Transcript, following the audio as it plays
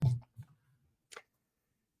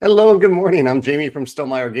Hello and good morning. I'm Jamey from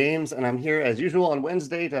Stonemeyer Games, and I'm here as usual on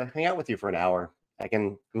Wednesday to hang out with you for an hour.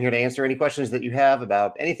 I'm here to answer any questions that you have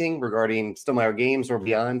about anything regarding Stonemeyer Games or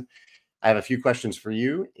beyond. I have a few questions for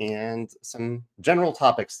you and some general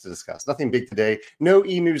topics to discuss. Nothing big today. No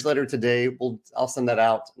e-newsletter today. I'll send that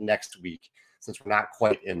out next week since we're not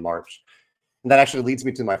quite in March. And that actually leads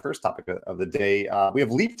me to my first topic of the day. We have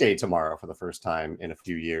Leap Day tomorrow for the first time in a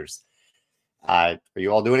few years. Are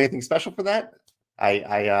you all doing anything special for that?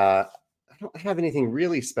 I don't have anything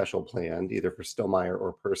really special planned either for Stonemeyer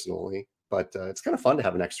or personally, but it's kind of fun to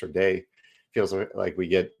have an extra day. Feels like we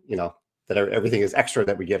get, that everything is extra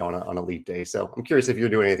that we get on a leap day. So I'm curious if you're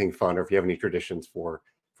doing anything fun or if you have any traditions for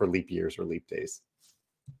leap years or leap days.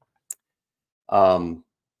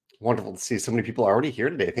 Wonderful to see so many people already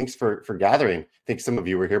here today. Thanks for gathering. I think some of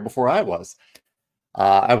you were here before I was.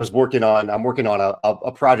 I'm working on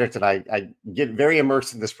a project, and I get very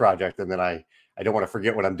immersed in this project, and then I don't want to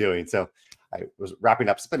forget what I'm doing. So I was wrapping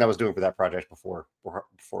up something I was doing for that project before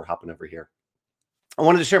hopping over here. I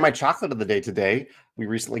wanted to share my chocolate of the day today. We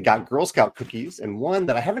recently got Girl Scout cookies, and one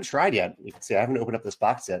that I haven't tried yet, you can see I haven't opened up this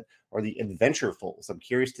box yet, are the Adventurefuls. I'm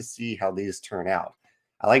curious to see how these turn out.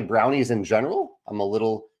 I like brownies in general. I'm a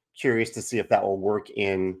little curious to see if that will work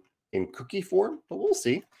in cookie form, but we'll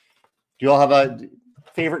see. Do you all have a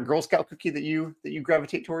favorite Girl Scout cookie that you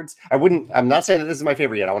gravitate towards? I'm not saying that this is my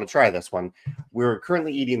favorite yet. I want to try this one. We're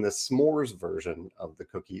currently eating the s'mores version of the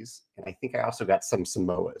cookies, and I think I also got some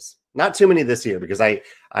Samoas. Not too many this year because I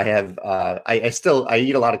eat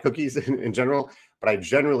a lot of cookies in general, but I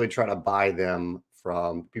generally try to buy them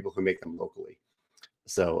from people who make them locally.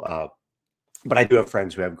 So, but I do have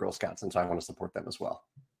friends who have Girl Scouts, and so I want to support them as well.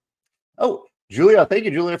 Oh, Julia, thank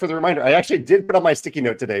you, Julia, for the reminder. I actually did put on my sticky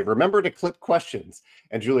note today, remember to clip questions.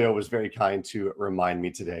 And Julia was very kind to remind me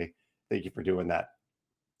today. Thank you for doing that.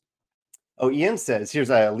 Oh, Ian says, here's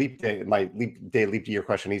a leap year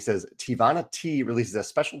question. He says, Tivana Tea releases a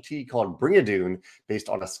special tea called Brigadoon based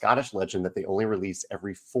on a Scottish legend that they only release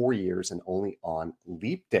every 4 years and only on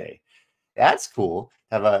Leap Day. That's cool.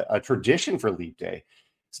 Have a tradition for Leap Day.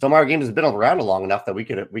 Stonemeyer Games has been around long enough that we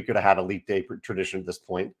could have had a Leap Day tradition at this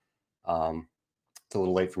point. It's a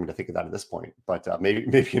little late for me to think of that at this point, but maybe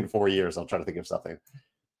in 4 years I'll try to think of something.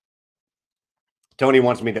 Tony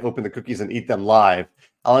wants me to open the cookies and eat them live.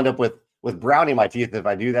 I'll end up with brownie in my teeth if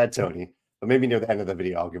I do that, Tony. But maybe near the end of the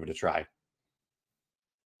video I'll give it a try.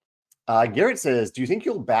 Garrett says, do you think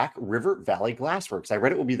you'll back River Valley Glassworks? I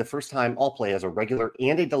read it will be the first time I'll play as a regular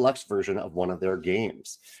and a deluxe version of one of their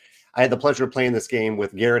games. I had the pleasure of playing this game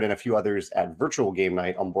with Garrett and a few others at Virtual Game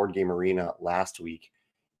Night on Board Game Arena last week.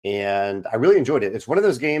 And I really enjoyed it. It's one of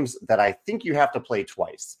those games that I think you have to play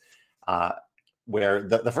twice. Where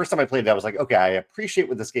the first time I played it, I was like, okay, I appreciate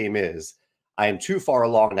what this game is. I am too far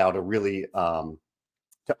along now to really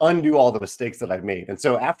to undo all the mistakes that I've made. And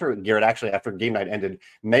so after game night ended,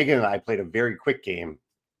 Megan and I played a very quick game.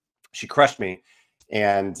 She crushed me,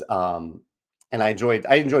 and I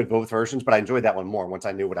enjoyed both versions, but I enjoyed that one more once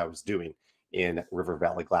I knew what I was doing in River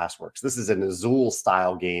Valley Glassworks. This is an Azul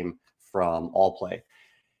style game from All Play.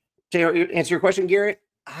 To answer your question, Garrett,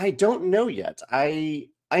 I don't know yet. I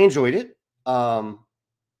enjoyed it. Yeah,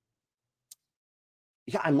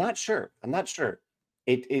 I'm not sure.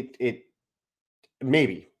 It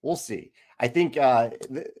maybe we'll see. I think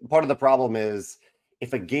part of the problem is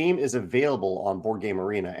if a game is available on Board Game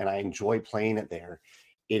Arena and I enjoy playing it there,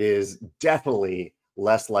 it is definitely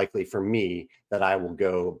less likely for me that I will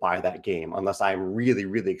go buy that game unless I'm really,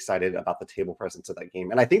 really excited about the table presence of that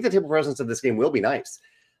game. And I think the table presence of this game will be nice.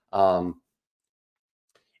 I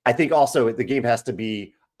think also the game has to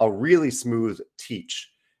be a really smooth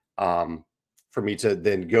teach for me to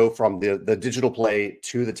then go from the digital play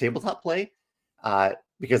to the tabletop play.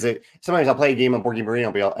 Because sometimes I'll play a game on Board Game Arena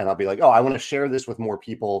and I'll be like, oh, I want to share this with more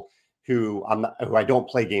people who I don't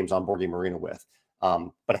play games on Board Game Arena with.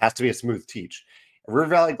 But it has to be a smooth teach. River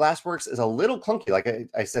Valley Glassworks is a little clunky, like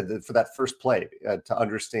I said, for that first play to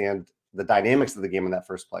understand the dynamics of the game in that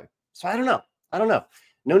first play. So I don't know.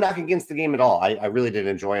 No knock against the game at all. I really did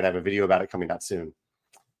enjoy it. I have a video about it coming out soon.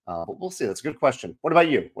 But we'll see. That's a good question. What about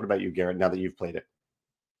you? What about you, Garrett, now that you've played it?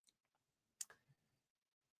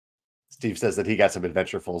 Steve says that he got some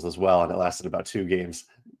Adventurefuls as well, and it lasted about 2 games.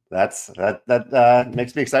 That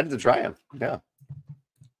makes me excited to try them. Yeah.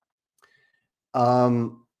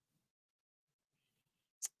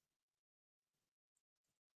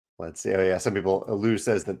 Let's see. Oh, yeah. Some people, Lou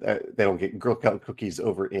says that they don't get Girl Scout cookies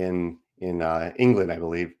over in England, I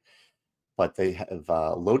believe, but they have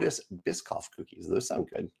Lotus Biscoff cookies. Those sound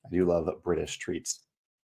good. I do love British treats.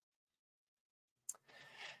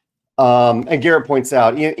 And Garrett points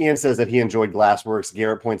out, Ian says that he enjoyed Glassworks.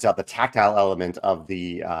 Garrett points out the tactile element of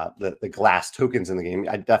the glass tokens in the game.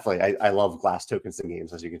 I love glass tokens in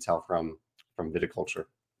games, as you can tell from Viticulture.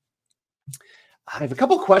 I have a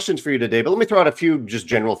couple questions for you today, but let me throw out a few just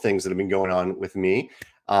general things that have been going on with me.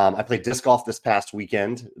 I played disc golf this past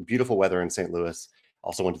weekend. Beautiful weather in St. Louis.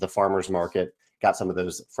 Also went to the farmer's market, got some of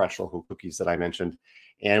those fresh local cookies that I mentioned.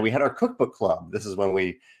 And we had our cookbook club. This is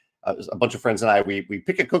when a bunch of friends and I, we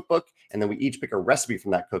pick a cookbook, and then we each pick a recipe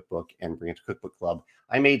from that cookbook and bring it to cookbook club.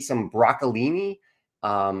 I made some broccolini.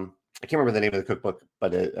 I can't remember the name of the cookbook,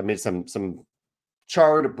 but I made some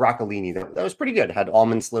charred broccolini that was pretty good. It had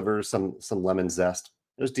almond slivers, some lemon zest.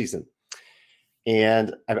 It was decent.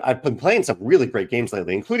 And I've been playing some really great games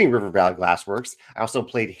lately, including River Valley Glassworks. I also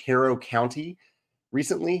played Harrow County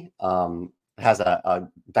recently. It has a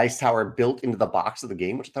dice tower built into the box of the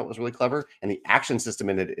game, which I thought was really clever. And the action system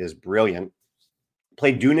in it is brilliant.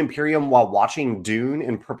 Played Dune Imperium while watching Dune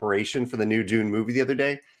in preparation for the new Dune movie the other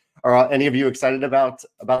day. Are any of you excited about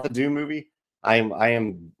the Dune movie? I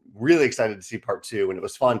am really excited to see part 2, and it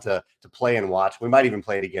was fun to play and watch. We might even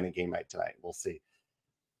play it again at game night tonight. We'll see.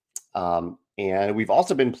 And we've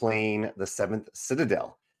also been playing the 7th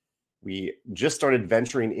Citadel. We just started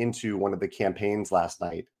venturing into one of the campaigns last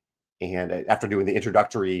night, and after doing the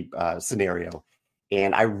introductory scenario,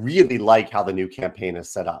 and I really like how the new campaign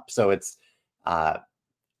is set up. So it's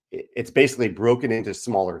basically broken into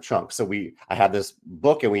smaller chunks. So I had this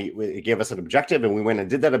book, and it gave us an objective, and we went and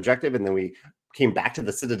did that objective, and then we came back to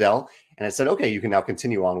the Citadel, and it said, okay, you can now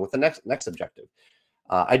continue on with the next objective.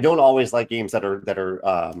 I don't always like games that are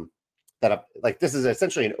like, this is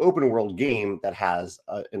essentially an open world game that has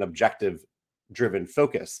an objective driven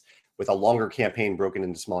focus with a longer campaign broken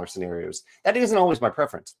into smaller scenarios. That isn't always my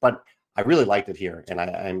preference, but I really liked it here, and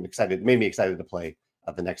I'm excited. It made me excited to play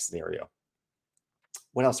the next scenario.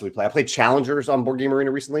 What else did we play? I played Challengers on Board Game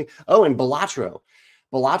Arena recently. Oh, and Balatro.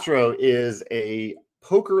 Balatro is a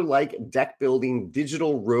poker-like deck building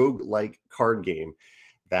digital rogue-like card game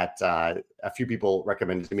that a few people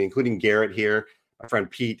recommended to me, including Garrett here, my friend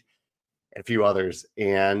Pete, and a few others.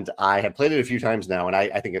 And I have played it a few times now, and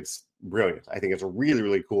I think it's brilliant. I think it's really,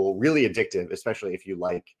 really cool, really addictive, especially if you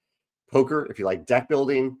like poker, if you like deck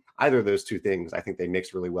building. Either of those two things, I think they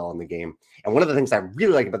mix really well in the game. And one of the things I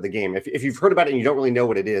really like about the game, if you've heard about it and you don't really know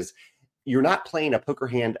what it is, you're not playing a poker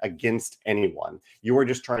hand against anyone. You are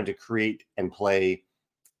just trying to create and play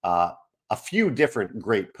a few different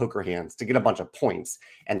great poker hands to get a bunch of points.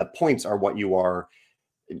 And the points are what you are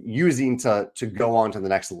using to go on to the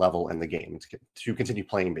next level in the game, to continue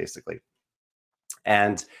playing, basically.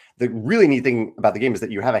 And the really neat thing about the game is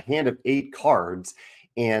that you have a hand of 8 cards,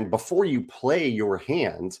 and before you play your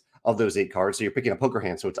hand of those 8 cards, so you're picking a poker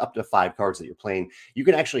hand, so it's up to 5 cards that you're playing, you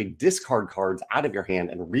can actually discard cards out of your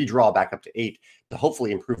hand and redraw back up to 8 to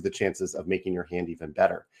hopefully improve the chances of making your hand even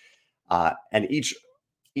better. And each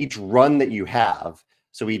run that you have,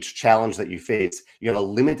 so each challenge that you face, you have a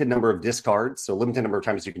limited number of discards, so a limited number of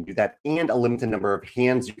times you can do that, and a limited number of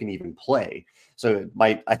hands you can even play. So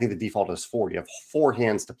I think the default is 4. You have 4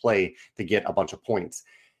 hands to play to get a bunch of points.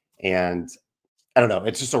 And I don't know,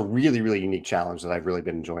 it's just a really, really unique challenge that I've really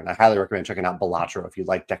been enjoying. I highly recommend checking out Balatro if you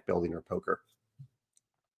like deck building or poker.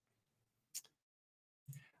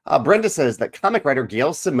 Brenda says that comic writer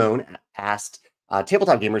Gail Simone asked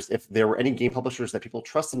tabletop gamers if there were any game publishers that people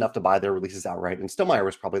trust enough to buy their releases outright, and Stonemaier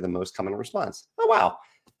was probably the most common response. Oh, wow.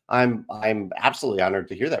 I'm absolutely honored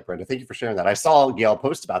to hear that, Brenda. Thank you for sharing that. I saw Gail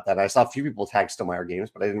post about that. I saw a few people tag Stonemaier Games,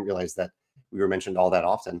 but I didn't realize that we were mentioned all that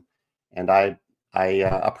often. And I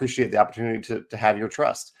appreciate the opportunity to have your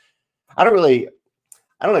trust. I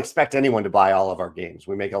don't expect anyone to buy all of our games.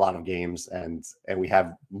 We make a lot of games, and we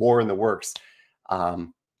have more in the works.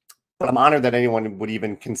 But I'm honored that anyone would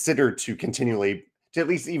even consider to at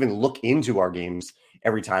least even look into our games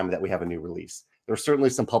every time that we have a new release. There's certainly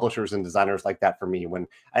some publishers and designers like that for me. When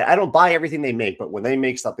I don't buy everything they make, but when they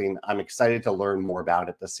make something, I'm excited to learn more about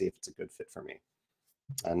it to see if it's a good fit for me.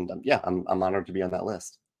 And I'm honored to be on that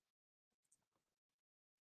list.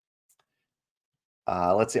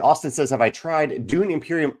 Let's see. Austin says, have I tried Dune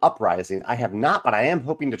Imperium Uprising? I have not, but I am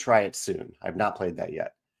hoping to try it soon. I've not played that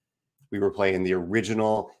yet. We were playing the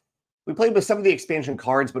original. We played with some of the expansion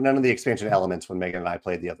cards, but none of the expansion elements when Megan and I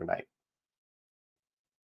played the other night.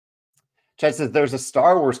 Chad says there's a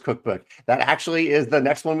Star Wars cookbook. That actually is the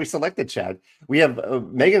next one we selected, Chad. We have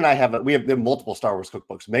Megan and I have multiple Star Wars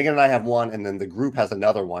cookbooks. Megan and I have one, and then the group has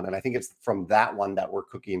another one, and I think it's from that one that we're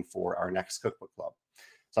cooking for our next cookbook club.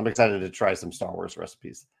 So I'm excited to try some Star Wars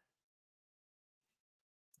recipes.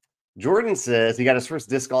 Jordan says he got his first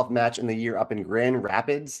disc golf match in the year up in Grand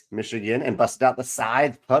Rapids, Michigan, and busted out the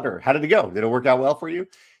Scythe putter. How did it go? Did it work out well for you?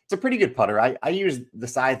 It's a pretty good putter. I use the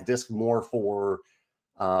Scythe disc more for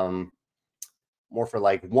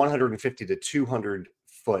like 150 to 200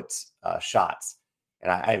 foot shots.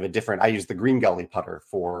 And I have a different. I use the Green Gully putter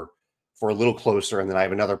for a little closer, and then I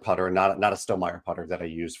have another putter, not a Stonemeyer putter, that I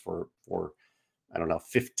use for I don't know,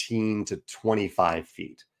 15 to 25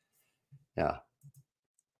 feet. Yeah.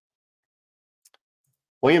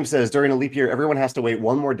 William says, during a leap year, everyone has to wait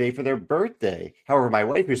one more day for their birthday. However, my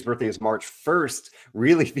wife, whose birthday is March 1st,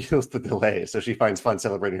 really feels the delay. So she finds fun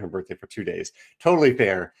celebrating her birthday for 2 days. Totally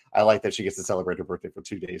fair. I like that she gets to celebrate her birthday for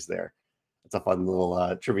 2 days there. It's a fun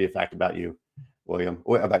little trivia fact about you, William,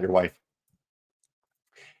 about your wife.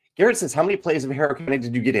 Garrett says, how many plays of Harrow County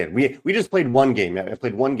did you get in? We just played one game. I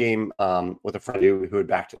played one game with a friend who had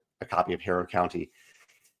backed a copy of Harrow County.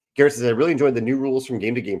 Garrett says, I really enjoyed the new rules from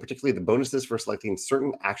game to game, particularly the bonuses for selecting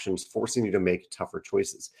certain actions, forcing you to make tougher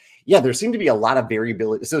choices. Yeah, there seemed to be a lot of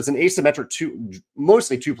variability. So it's an asymmetric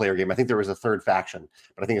mostly two-player game. I think there was a third faction,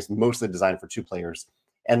 but I think it's mostly designed for 2 players.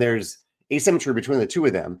 And there's asymmetry between the 2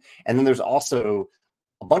 of them. And then there's also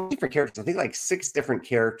a bunch of different characters. I think like 6 different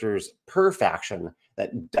characters per faction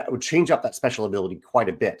that would change up that special ability quite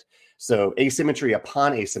a bit. So asymmetry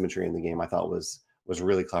upon asymmetry in the game, I thought was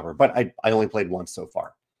really clever. But I only played once so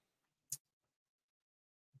far.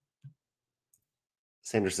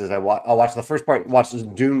 Sanders says, I'll watch the first part, watch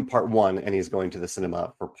Dune Part 1, and he's going to the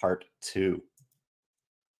cinema for Part 2.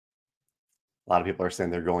 A lot of people are saying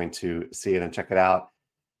they're going to see it and check it out.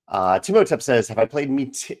 Timotep says, have I played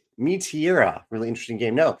Meteora? Really interesting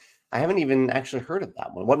game. No, I haven't even actually heard of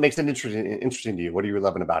that one. What makes it interesting to you? What are you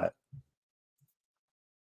loving about it?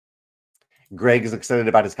 Greg is excited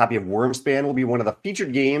about his copy of Wormspan. Will be one of the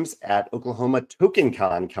featured games at Oklahoma Token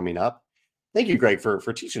Con coming up. Thank you, Greg, for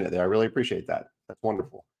teaching it there. I really appreciate that. That's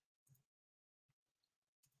wonderful.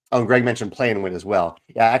 Oh, and Greg mentioned Play and Win as well.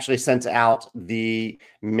 Yeah, I actually sent out the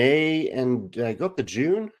May and go up to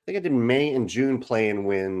June. I think I did May and June Play and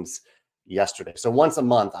Wins yesterday. So once a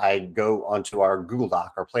month, I go onto our Google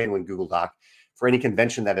Doc, our Play and Win Google Doc, for any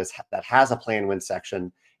convention that has a Play and Win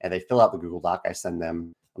section, and they fill out the Google Doc. I send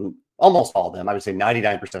them almost all of them. I would say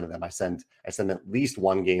 99% of them. I send at least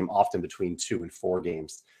one game, often between 2 and 4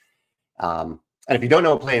 games. And if you don't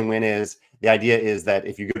know what Play and Win is, the idea is that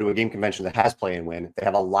if you go to a game convention that has Play and Win, they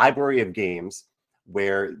have a library of games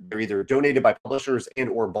where they're either donated by publishers and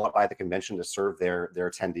or bought by the convention to serve their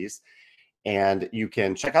attendees. And you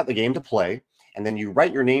can check out the game to play, and then you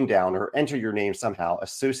write your name down or enter your name somehow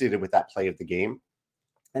associated with that play of the game.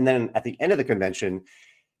 And then at the end of the convention,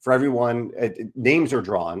 for everyone, names are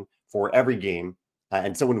drawn for every game,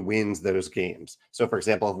 and someone wins those games. So, for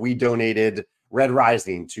example, if we donated Red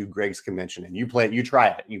Rising to Greg's convention, and you play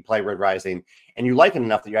Red Rising, and you like it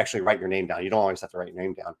enough that you actually write your name down. You don't always have to write your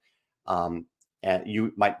name down. And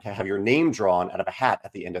you might have your name drawn out of a hat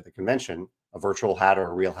at the end of the convention, a virtual hat or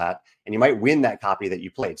a real hat, and you might win that copy that you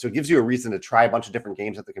played. So it gives you a reason to try a bunch of different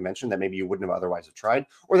games at the convention that maybe you wouldn't have otherwise have tried,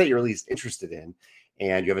 or that you're at least interested in,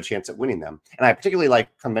 and you have a chance at winning them. And I particularly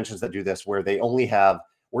like conventions that do this, where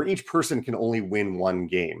each person can only win one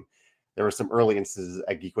game. There were some early instances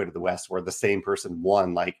at Geekway to the West where the same person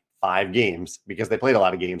won like 5 games because they played a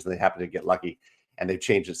lot of games and they happened to get lucky, and they've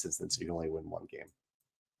changed it since then, so you can only win one game.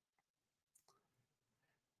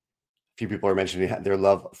 A few people are mentioning their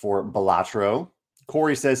love for Balatro.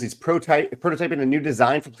 Corey says he's prototyping a new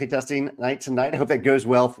design for playtesting night tonight. I hope that goes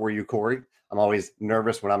well for you, Corey. I'm always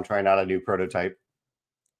nervous when I'm trying out a new prototype.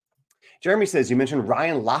 Jeremy says, you mentioned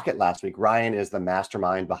Ryan Lockett last week. Ryan is the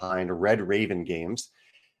mastermind behind Red Raven Games.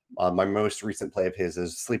 My most recent play of his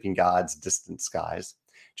is Sleeping Gods, Distant Skies.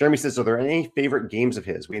 Jeremy says, are there any favorite games of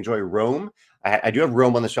his? We enjoy Rome. I do have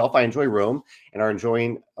Rome on the shelf. I enjoy Rome, and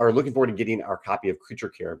are looking forward to getting our copy of Creature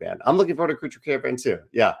Caravan. I'm looking forward to Creature Caravan too.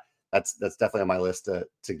 Yeah, that's definitely on my list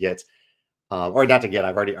to get, or not to get.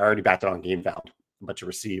 I already backed it on GameFound, but to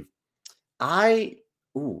receive. I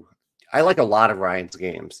like a lot of Ryan's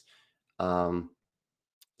games.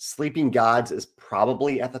 Sleeping Gods is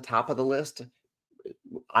probably at the top of the list.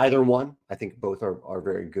 Either one, I think both are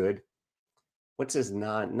very good. What's his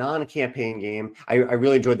non-campaign game? I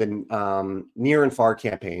really enjoyed the Near and Far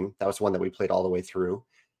campaign. That was one that we played all the way through. I'm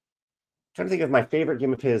trying to think of my favorite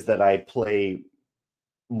game of his that I play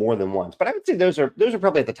more than once, but I would say those are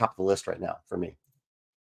probably at the top of the list right now for me.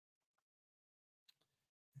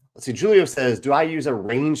 Let's see. Julio says, do I use a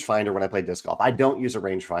rangefinder when I play disc golf? I don't use a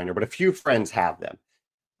rangefinder, but a few friends have them.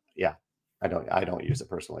 Yeah, I don't use it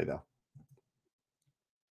personally though.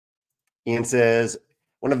 Ian says,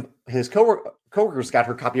 One of his coworkers got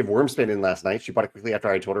her copy of Wormspan in last night. She bought it quickly after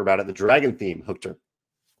I told her about it. The dragon theme hooked her.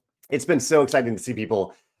 It's been so exciting to see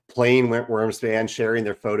people playing Wormspan, sharing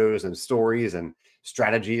their photos and stories and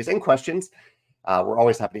strategies and questions. We're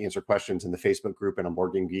always happy to answer questions in the Facebook group and on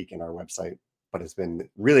Board Game Geek and our website. But it's been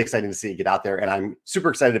really exciting to see it get out there. And I'm super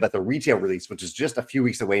excited about the retail release, which is just a few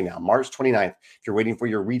weeks away now, March 29th. If you're waiting for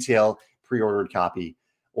your retail pre-ordered copy,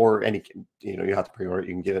 or any, you don't have to pre-order,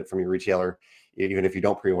 you can get it from your retailer, even if you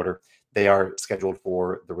don't pre-order. They are scheduled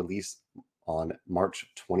for the release on March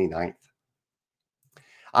 29th.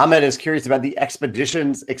 Ahmed is curious about the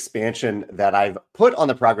Expeditions expansion that I've put on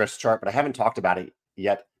the progress chart, but I haven't talked about it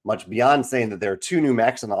yet much beyond saying that there are 2 new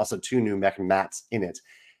mechs and also 2 new mech mats in it.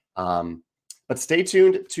 But stay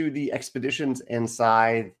tuned to the Expeditions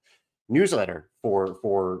Inside newsletter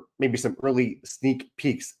for maybe some early sneak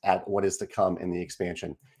peeks at what is to come in the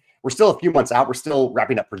expansion. We're still a few months out. We're still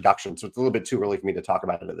wrapping up production, so it's a little bit too early for me to talk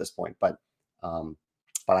about it at this point. But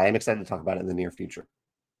I am excited to talk about it in the near future.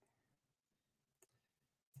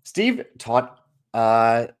 Steve taught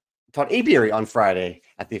apiary on Friday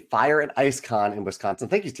at the Fire and Ice Con in Wisconsin.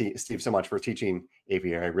 Thank you, Steve, so much for teaching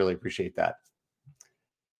apiary. I really appreciate that.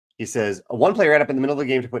 He says, one player ran up in the middle of the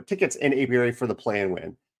game to put tickets in apiary for the play and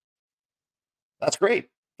win. That's great.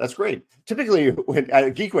 That's great. Typically,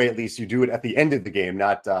 at Geekway, at least, you do it at the end of the game,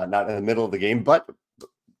 not in the middle of the game. But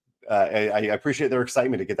I appreciate their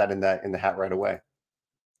excitement to get that in the hat right away.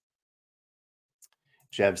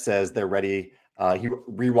 Jev says they're ready. He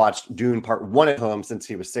rewatched Dune Part 1 at home since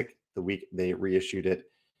he was sick the week they reissued it.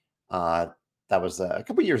 That was a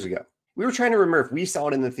couple years ago. We were trying to remember if we saw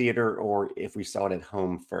it in the theater or if we saw it at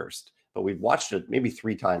home first. But we've watched it maybe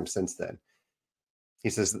 3 times since then. He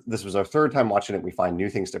says this was our 3rd time watching it. We find new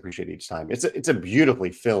things to appreciate each time. It's a beautifully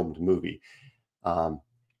filmed movie.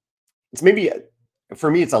 It's maybe, for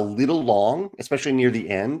me, it's a little long, especially near the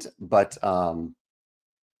end. But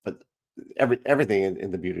everything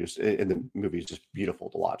in the movie is just beautiful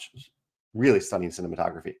to watch. It's really stunning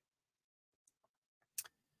cinematography.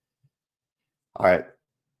 All right.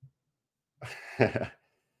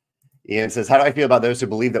 Ian says, how do I feel about those who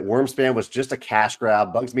believe that Wormspan was just a cash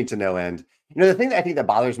grab? Bugs me to no end. The thing that I think that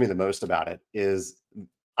bothers me the most about it is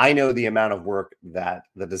I know the amount of work that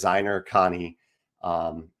the designer Connie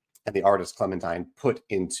and the artist Clementine put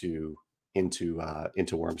into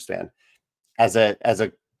Wormspan. As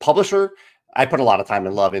a publisher, I put a lot of time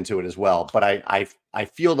and love into it as well. But I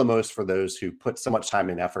feel the most for those who put so much time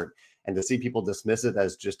and effort, and to see people dismiss it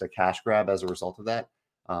as just a cash grab as a result of that.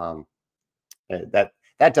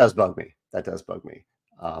 That does bug me. That does bug me.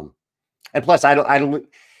 And plus, I don't.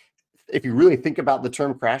 If you really think about the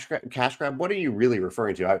term cash grab, what are you really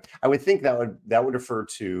referring to? I would think that would refer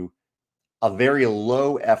to a very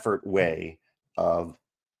low effort way of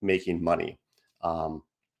making money.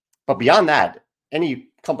 But beyond that, any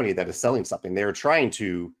company that is selling something, they're trying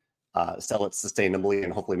to sell it sustainably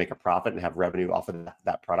and hopefully make a profit and have revenue off of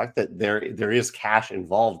that product. That there is cash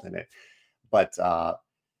involved in it, but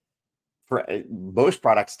for most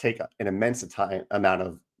products take an immense amount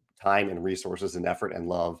of time and resources and effort and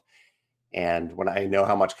love. And when I know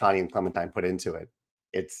how much Connie and Clementine put into it,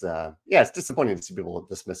 it's disappointing to see people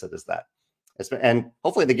dismiss it as that. And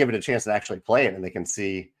hopefully they give it a chance to actually play it and they can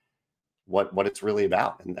see what it's really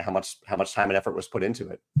about and how much time and effort was put into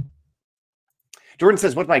it. Jordan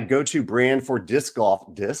says, what's my go-to brand for disc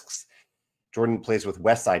golf discs? Jordan plays with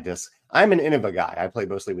Westside Discs. I'm an Innova guy. I play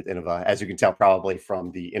mostly with Innova, as you can tell probably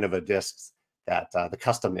from the Innova discs that the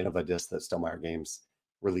custom Innova disc that Stonemaier Games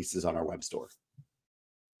releases on our web store.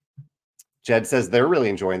 Jed says they're really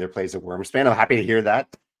enjoying their plays of Wormspan. I'm happy to hear that.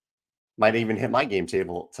 Might even hit my game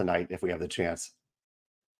table tonight if we have the chance.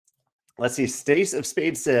 Let's see. Stace of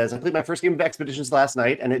Spades says, I played my first game of Expeditions last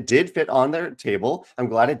night, and it did fit on their table. I'm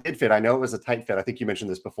glad it did fit. I know it was a tight fit. I think you mentioned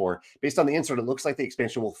this before. Based on the insert, it looks like the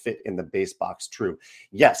expansion will fit in the base box. True.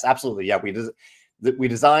 Yes, absolutely. Yeah, we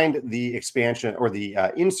designed the expansion or the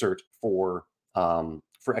insert for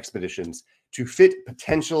Expeditions to fit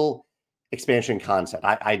potential expansion content.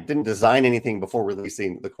 I didn't design anything before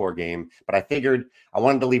releasing the core game, but I figured I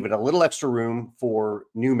wanted to leave it a little extra room for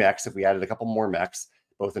new mechs if we added a couple more mechs,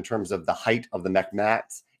 both in terms of the height of the mech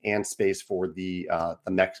mats and space for the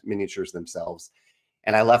mech miniatures themselves.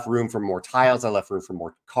 And I left room for more tiles. I left room for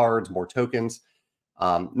more cards, more tokens.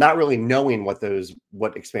 Not really knowing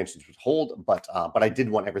what expansions would hold, but I did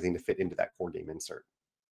want everything to fit into that core game insert.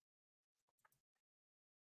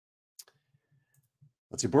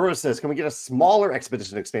 Let's see. Burrow says, can we get a smaller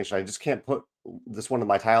Expedition expansion? I just can't put this one on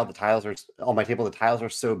my tile. The tiles are on my table. The tiles are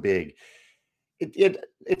so big. It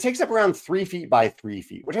takes up around 3 feet by 3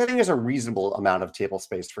 feet, which I think is a reasonable amount of table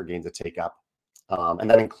space for a game to take up. and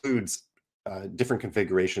that includes different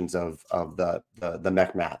configurations of the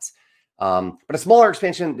mech mats. But a smaller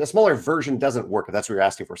expansion, a smaller version doesn't work if that's what you're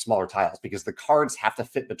asking for, smaller tiles, because the cards have to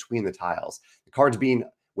fit between the tiles. The cards being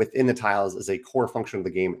within the tiles is a core function of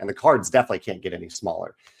the game, and the cards definitely can't get any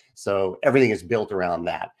smaller. So everything is built around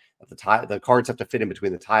that. The cards have to fit in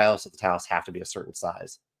between the tiles, so the tiles have to be a certain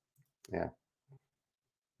size. Yeah.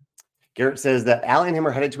 Garrett says that Allie and him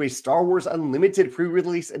are headed to a Star Wars Unlimited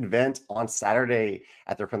pre-release event on Saturday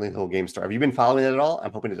at their Friendly Hill Game Store. Have you been following it at all?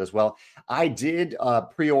 I'm hoping it does well. I did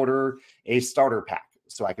pre-order a starter pack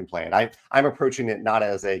so I can play it. I'm approaching it not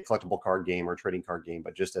as a collectible card game or trading card game,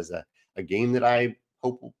 but just as a game that I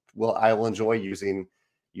hope I will enjoy using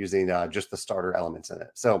just the starter elements in it.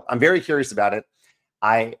 So I'm very curious about it.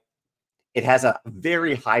 It has a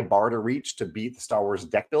very high bar to reach to beat the Star Wars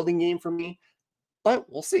deck building game for me, but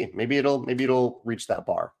we'll see. Maybe it'll reach that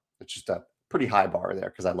bar. It's just a pretty high bar there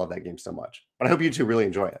because I love that game so much. But I hope you two really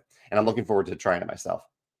enjoy it, and I'm looking forward to trying it myself.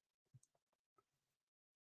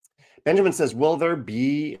 Benjamin says, will there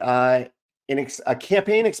be a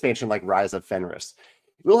campaign expansion like Rise of Fenris?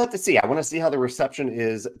 We'll have to see. I want to see how the reception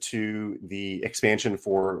is to the expansion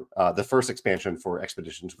for the first expansion for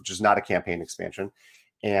Expeditions, which is not a campaign expansion.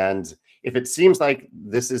 And if it seems like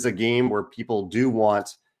this is a game where people do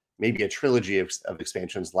want maybe a trilogy of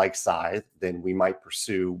expansions like Scythe, then we might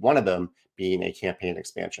pursue one of them being a campaign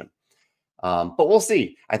expansion. But we'll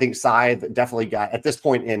see. I think Scythe definitely got, at this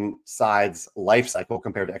point in Scythe's life cycle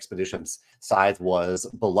compared to Expeditions, Scythe was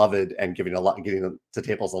beloved and getting to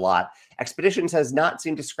tables a lot. Expeditions has not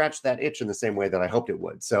seemed to scratch that itch in the same way that I hoped it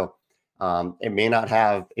would. So it may not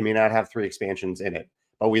have 3 expansions in it,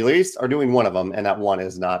 but we at least are doing one of them, and that one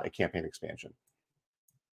is not a campaign expansion.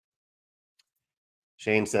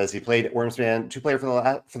 Shane says he played Wormspan 2-player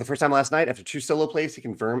for the first time last night. After 2 solo plays, he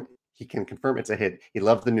can confirm it's a hit. He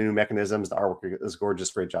loved the new mechanisms. The artwork is gorgeous.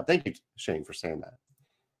 Great job. Thank you, Shane, for saying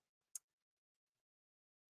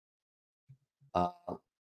that.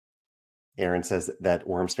 Aaron says that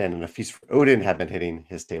Wormspan and A Feast for Odin have been hitting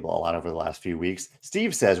his table a lot over the last few weeks.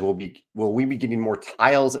 Steve says, will we be getting more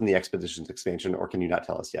tiles in the Expeditions expansion, or can you not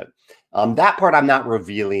tell us yet? That part I'm not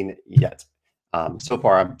revealing yet. So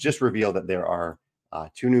far, I've just revealed that there are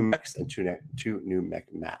 2 new mechs and 2 new mech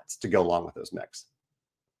mats to go along with those mechs.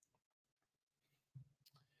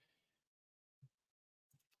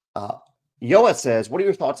 Yoa says, what are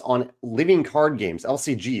your thoughts on living card games,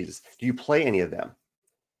 LCGs? Do you play any of them?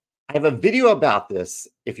 I have a video about this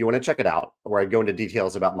if you want to check it out, where I go into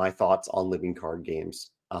details about my thoughts on living card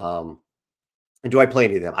games. And do I play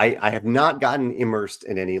any of them? I have not gotten immersed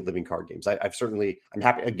in any living card games. I'm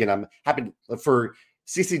happy for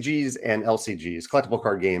CCGs and LCGs, collectible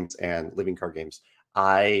card games and living card games.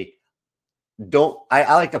 I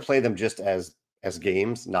like to play them just as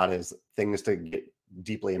games, not as things to get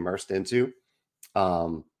deeply immersed into.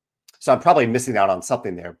 So I'm probably missing out on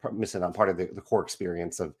something there, missing on part of the core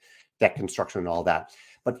experience of deck construction and all that.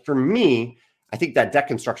 But for me, I think that deck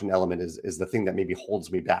construction element is the thing that maybe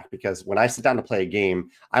holds me back, because when I sit down to play a game,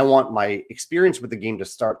 I want my experience with the game to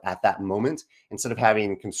start at that moment instead of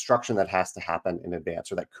having construction that has to happen in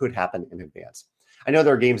advance or that could happen in advance. I know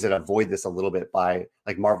there are games that avoid this a little bit by,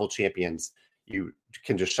 like Marvel Champions. You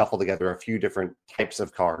can just shuffle together a few different types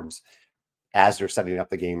of cards as you're setting up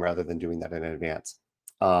the game rather than doing that in advance.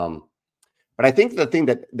 But I think the thing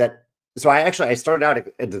so I started out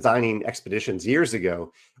at designing Expeditions years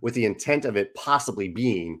ago with the intent of it possibly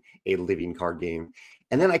being a living card game.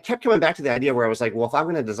 And then I kept coming back to the idea where I was like, well, if I'm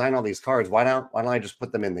going to design all these cards, why don't I just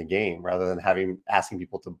put them in the game rather than asking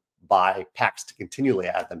people to buy packs to continually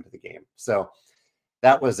add them to the game? So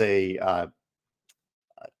that was a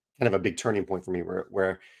kind of a big turning point for me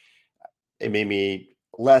where it made me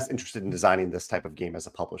less interested in designing this type of game as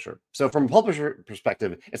a publisher. So from a publisher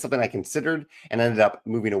perspective, it's something I considered and ended up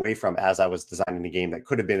moving away from as I was designing a game that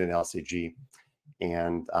could have been an LCG.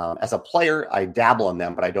 And as a player, I dabble in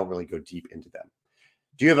them, but I don't really go deep into them.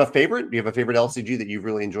 Do you have a favorite? Do you have a favorite LCG that you've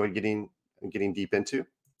really enjoyed getting deep into?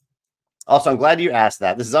 Also, I'm glad you asked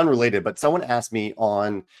that. This is unrelated, but someone asked me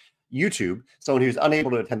on YouTube, someone who's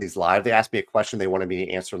unable to attend these live, they asked me a question they wanted me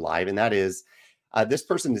to answer live, and that is, this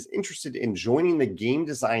person is interested in joining the game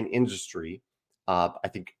design industry, I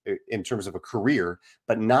think in terms of a career,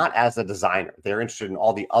 but not as a designer. They're interested in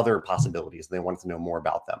all the other possibilities, and they wanted to know more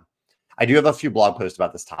about them. I do have a few blog posts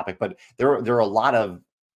about this topic, but there are a lot of,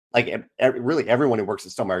 really everyone who works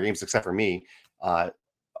at Stonemaier Games, except for me,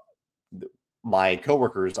 my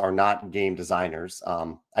coworkers are not game designers.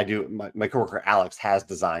 My coworker Alex has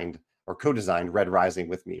designed or co-designed Red Rising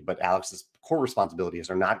with me, but Alex's core responsibilities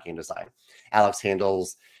are not game design. Alex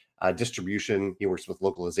handles distribution. He works with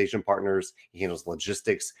localization partners. He handles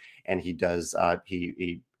logistics, and he does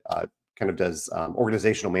kind of does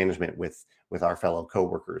organizational management with our fellow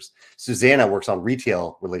coworkers. Susanna works on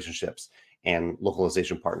retail relationships and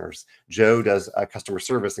localization partners. Joe does customer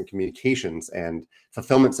service and communications and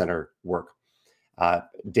fulfillment center work.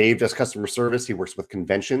 Dave does customer service. He works with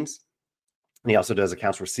conventions. And he also does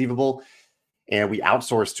accounts receivable. And we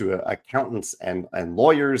outsource to accountants and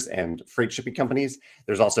lawyers and freight shipping companies.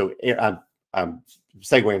 There's also, I'm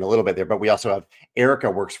segueing a little bit there, but we also have Erica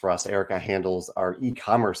works for us. Erica handles our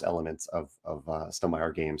e-commerce elements of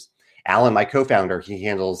Stonemaier Games. Alan, my co-founder, he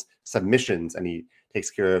handles submissions and he takes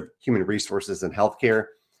care of human resources and healthcare.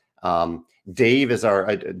 Dave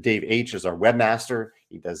H is our webmaster.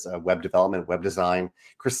 He does web development, web design.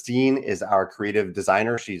 Christine is our creative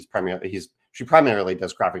designer. She primarily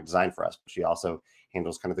does graphic design for us, but she also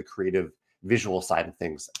handles kind of the creative visual side of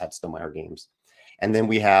things at Stonemaier Games. And then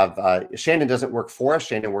we have Shannon doesn't work for us.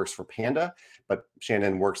 Shannon works for Panda, but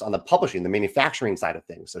Shannon works on the publishing, the manufacturing side of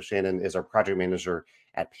things. So Shannon is our project manager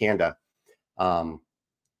at Panda.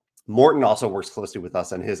 Morton also works closely with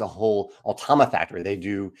us and his whole Automa factory.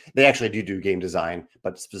 They actually do game design,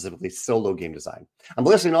 but specifically solo game design. I'm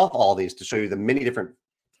listing off all these to show you the many different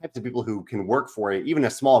types of people who can work for even a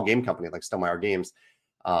small game company like Stonemaier Games,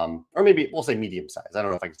 or maybe we'll say medium size. I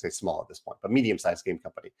don't know if I can say small at this point, but medium sized game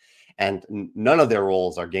company. And none of their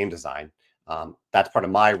roles are game design. That's part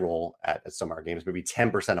of my role at Stonemaier Games. Maybe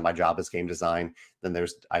 10% of my job is game design. Then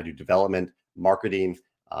I do development, marketing,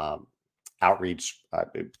 outreach,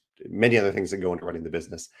 many other things that go into running the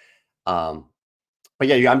business. But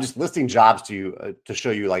yeah, I'm just listing jobs to you to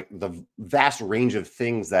show you like the vast range of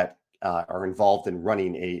things that are involved in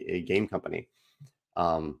running a game company.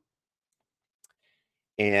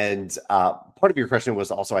 And part of your question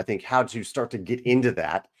was also, I think, how to start to get into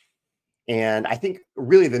that. And I think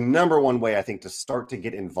really the number one way I think to start to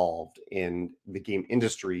get involved in the game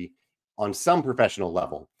industry on some professional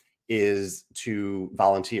level is to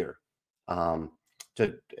volunteer. And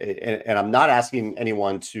I'm not asking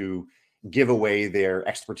anyone to give away their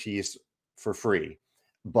expertise for free,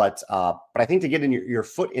 but I think to get in your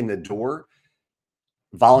foot in the door,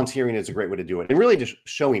 volunteering is a great way to do it, and really just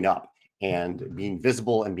showing up and being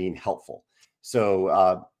visible and being helpful.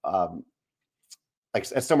 So like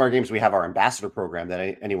at Stonemaier Games, we have our ambassador program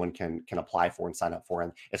that anyone can apply for and sign up for,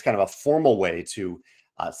 and it's kind of a formal way to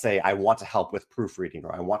say I want to help with proofreading,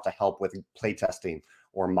 or I want to help with playtesting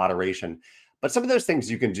or moderation. But some of those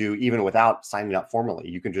things you can do even without signing up formally.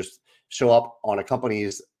 You can just show up on a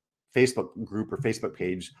company's Facebook group or Facebook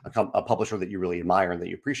page, a publisher that you really admire and that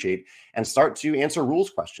you appreciate, and start to answer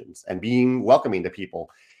rules questions and being welcoming to people.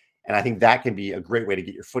 And I think that can be a great way to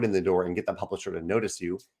get your foot in the door and get the publisher to notice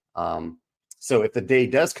you. So if the day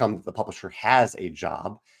does come that the publisher has a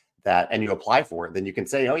job and you apply for it, then you can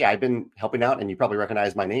say, oh yeah, I've been helping out, and you probably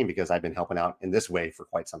recognize my name because I've been helping out in this way for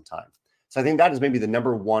quite some time. So I think that is maybe the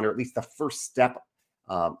number one, or at least the first step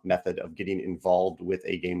method of getting involved with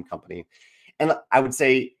a game company. And I would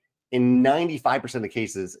say in 95% of the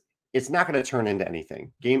cases, it's not going to turn into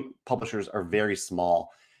anything. Game publishers are very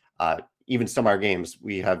small. Even Stonemaier Games,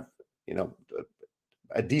 we have,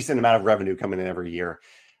 a decent amount of revenue coming in every year.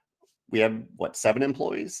 We have 7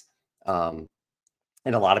 employees, and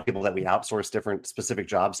a lot of people that we outsource different specific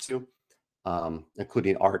jobs to,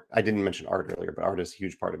 including art. I didn't mention art earlier, but art is a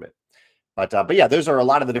huge part of it. But yeah, those are a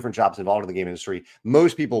lot of the different jobs involved in the game industry.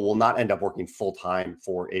 Most people will not end up working full time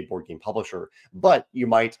for a board game publisher, but you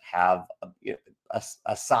might have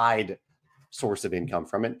a side source of income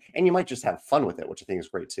from it, and you might just have fun with it, which I think is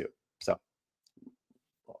great too. So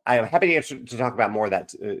I am happy to talk about more of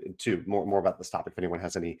that too, more about this topic if anyone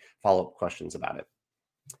has any follow-up questions about it.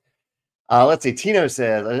 Let's see. Tino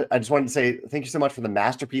says, I just wanted to say thank you so much for the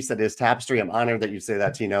masterpiece that is Tapestry. I'm honored that you say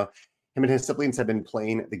that, Tino. Him and his siblings have been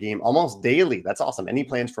playing the game almost daily. That's awesome. Any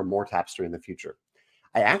plans for more Tapestry in the future?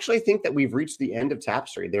 I actually think that we've reached the end of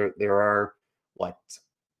Tapestry. There are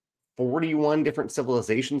 41 different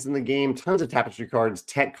civilizations in the game, tons of Tapestry cards,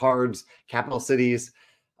 tech cards, capital cities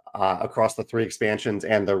across the 3 expansions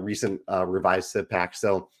and the recent revised Civ pack.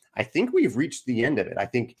 So I think we've reached the end of it. I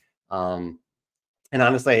think, and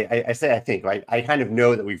honestly, I say I think, right? I kind of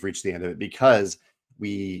know that we've reached the end of it because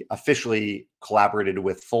we officially collaborated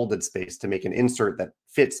with Folded Space to make an insert that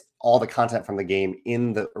fits all the content from the game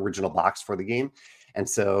in the original box for the game. And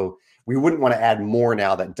so we wouldn't want to add more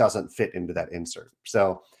now that doesn't fit into that insert.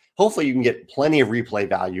 So hopefully you can get plenty of replay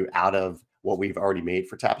value out of what we've already made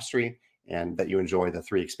for Tapestry, and that you enjoy the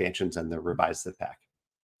 3 expansions and the revised Civ pack.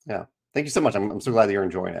 Yeah. Thank you so much. I'm so glad that you're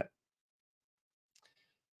enjoying it.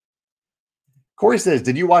 Corey says,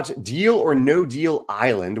 did you watch Deal or No Deal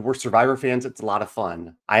Island? We're Survivor fans. It's a lot of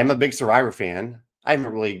fun. I am a big Survivor fan. I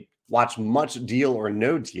haven't really watched much Deal or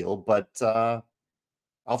No Deal, but I'll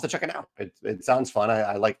have to check it out. It sounds fun.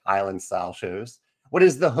 I like island style shows. What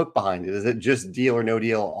is the hook behind it? Is it just Deal or No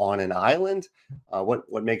Deal on an island?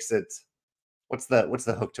 What makes it? What's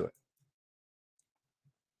the hook to it?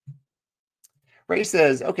 Ray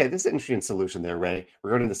says, okay, this is an interesting solution there, Ray.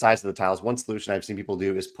 Regarding the size of the tiles, one solution I've seen people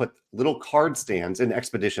do is put little card stands in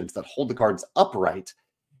expeditions that hold the cards upright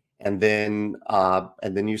and then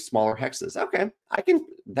use smaller hexes. Okay, I can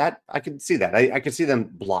see that. I can see them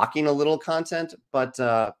blocking a little content, but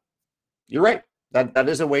you're right. That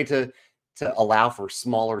is a way to allow for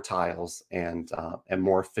smaller tiles and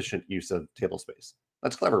more efficient use of table space.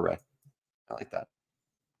 That's clever, Ray. I like that.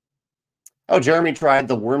 Oh, Jeremy tried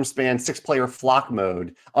the Wormspan 6-player flock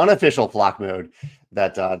mode, unofficial flock mode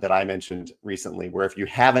that I mentioned recently, where if you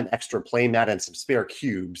have an extra play mat and some spare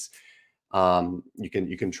cubes, you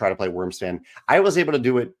can try to play Wormspan. I was able to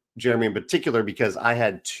do it, Jeremy, in particular, because I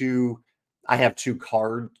have two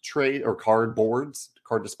card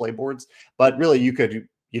display boards, but really you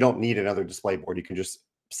don't need another display board. You can just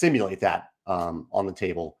simulate that on the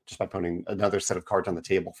table just by putting another set of cards on the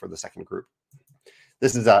table for the second group.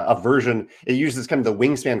 This is a version, it uses kind of the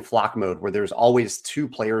Wingspan flock mode where there's always 2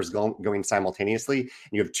 players going simultaneously, and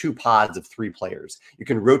you have 2 pods of 3 players. You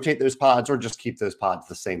can rotate those pods or just keep those pods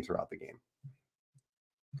the same throughout the game.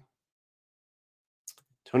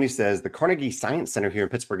 Tony says, the Carnegie Science Center here in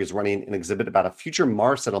Pittsburgh is running an exhibit about a future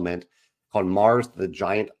Mars settlement called Mars, the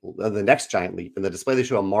Next Giant Leap. In the display, they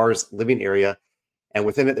show a Mars living area, and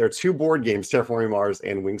within it, there are 2 board games, Terraforming Mars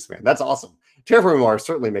and Wingspan. That's awesome. Terraforming Mars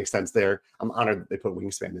certainly makes sense there. I'm honored that they put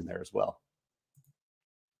Wingspan in there as well.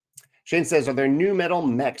 Shane says, are there new metal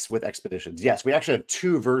mechs with Expeditions? Yes, we actually have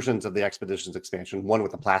 2 versions of the Expeditions expansion, one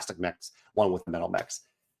with the plastic mechs, one with the metal mechs.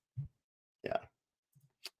 Yeah.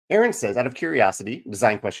 Aaron says, out of curiosity,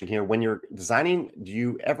 design question here, when you're designing, do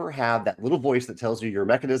you ever have that little voice that tells you your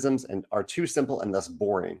mechanisms and are too simple and thus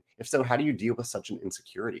boring? If so, how do you deal with such an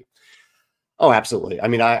insecurity? Oh, absolutely. I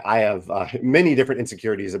mean, I have many different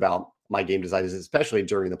insecurities about my game designs, especially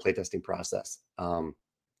during the playtesting process.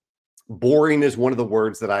 Boring is one of the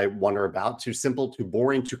words that I wonder about. Too simple, too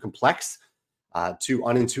boring, too complex, too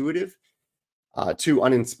unintuitive, too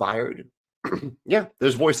uninspired. Yeah,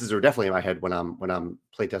 those voices are definitely in my head when I'm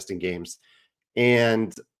playtesting games,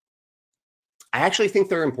 and I actually think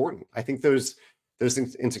they're important. I think those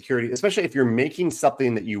insecurities, especially if you're making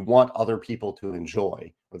something that you want other people to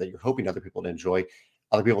enjoy, or that you're hoping other people to enjoy,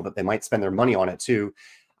 other people that they might spend their money on it too.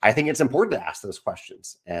 I think it's important to ask those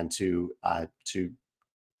questions and to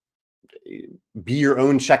be your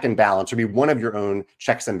own check and balance, or be one of your own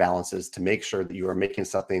checks and balances to make sure that you are making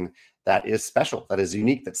something that is special, that is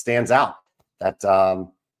unique, that stands out,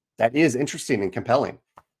 that is interesting and compelling.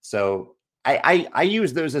 So I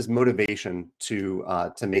use those as motivation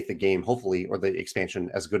to make the game, hopefully, or the expansion,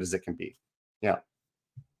 as good as it can be. Yeah.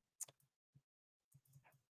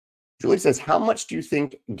 Julie says, how much do you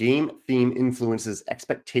think game theme influences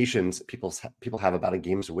expectations people have about a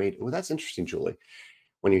game's weight? Oh, that's interesting, Julie.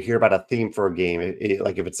 When you hear about a theme for a game,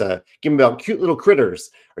 like if it's a game about cute little critters,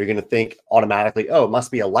 are you going to think automatically, oh, it must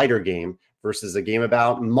be a lighter game versus a game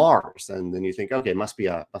about Mars? And then you think, okay, it must be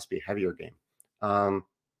a heavier game.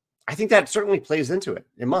 I think that certainly plays into it.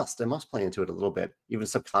 It must play into it a little bit, even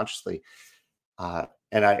subconsciously.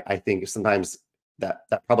 And I think sometimes that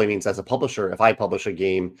probably means, as a publisher, if I publish a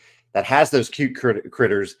game that has those cute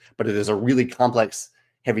critters, but it is a really complex,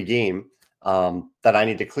 heavy game, that I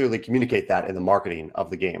need to clearly communicate that in the marketing of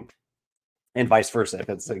the game, and vice versa. If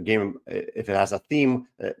it's a game, if it has a theme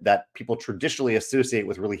that people traditionally associate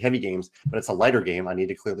with really heavy games, but it's a lighter game, I need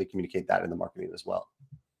to clearly communicate that in the marketing as well.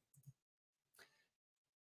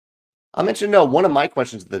 I'll mention one of my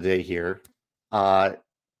questions of the day here. And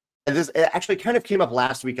this actually kind of came up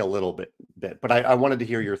last week a little bit, but I wanted to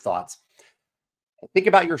hear your thoughts. Think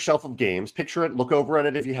about your shelf of games, picture it, look over at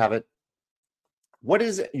it if you have it. What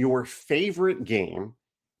is your favorite game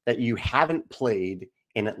that you haven't played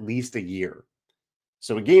in at least a year?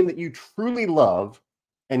 So a game that you truly love,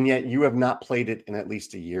 and yet you have not played it in at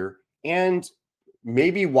least a year, and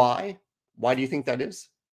maybe why? Why do you think that is?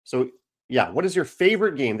 So yeah, what is your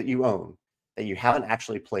favorite game that you own that you haven't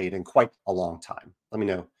actually played in quite a long time? Let me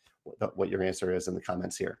know what your answer is in the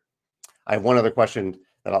comments here. I have one other question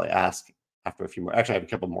that I'll ask after a few more. Actually, I have a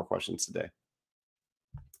couple more questions today.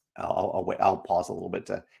 I'll wait. I'll pause a little bit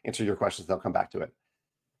to answer your questions. I'll come back to it.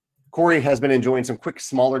 Corey has been enjoying some quick,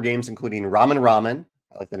 smaller games, including Ramen.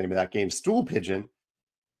 I like the name of that game. Stool Pigeon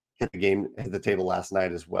hit the table last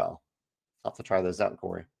night as well. I'll have to try those out,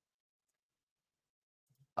 Corey.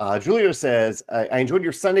 Julio says, I enjoyed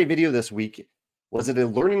your Sunday video this week. Was it a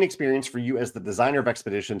learning experience for you as the designer of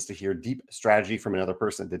Expeditions to hear deep strategy from another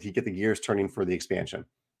person? Did he get the gears turning for the expansion?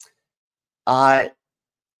 I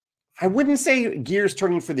wouldn't say gears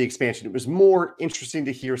turning for the expansion. It was more interesting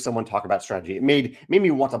to hear someone talk about strategy. It made me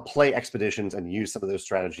want to play Expeditions and use some of those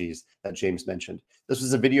strategies that James mentioned. This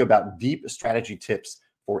was a video about deep strategy tips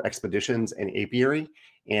for Expeditions and Apiary.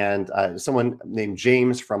 And someone named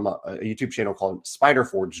James from a YouTube channel called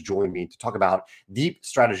Spiderforge joined me to talk about deep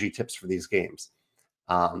strategy tips for these games.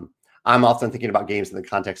 I'm often thinking about games in the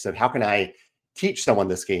context of how can I teach someone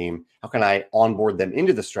this game? How can I onboard them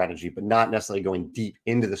into the strategy, but not necessarily going deep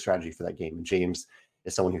into the strategy for that game? And James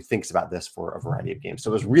is someone who thinks about this for a variety of games.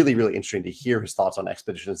 So it was really, really interesting to hear his thoughts on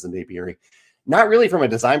Expeditions and Apiary, not really from a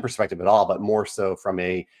design perspective at all, but more so from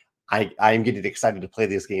I am getting excited to play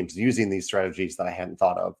these games using these strategies that I hadn't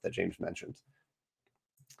thought of that James mentioned.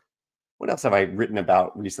 What else have I written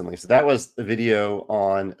about recently? So that was the video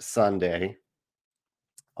on Sunday.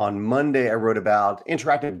 On Monday, I wrote about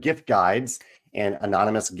interactive gift guides and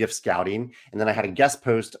anonymous gift scouting. And then I had a guest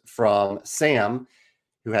post from Sam,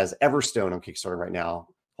 who has Everstone on Kickstarter right now,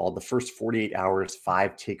 called The First 48 Hours,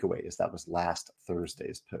 5 Takeaways. That was last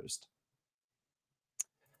Thursday's post.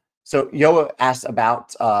 So Yoa asked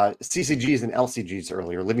about CCGs and LCGs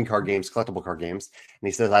earlier, living card games, collectible card games. And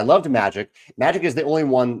he says, I loved Magic. Magic is the only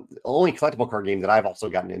collectible card game that I've also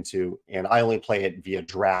gotten into. And I only play it via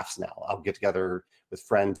drafts now. I'll get together with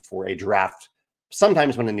friends for a draft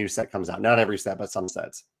sometimes when a new set comes out. Not every set, but some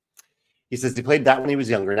sets. He says he played that when he was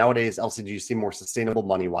younger. Nowadays, LCGs seem more sustainable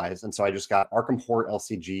money-wise. And so I just got Arkham Horror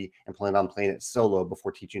LCG and plan on playing it solo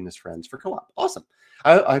before teaching his friends for co-op. Awesome.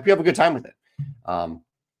 I hope you have a good time with it.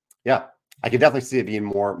 Yeah, I could definitely see it being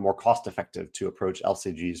more cost-effective to approach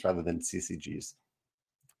LCGs rather than CCGs.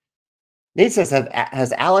 Nate says,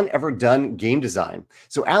 has Alan ever done game design?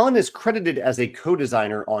 So Alan is credited as a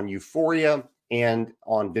co-designer on Euphoria and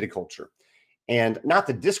on Viticulture. And not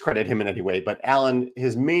to discredit him in any way, but Alan,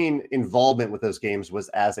 his main involvement with those games was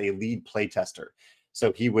as a lead playtester.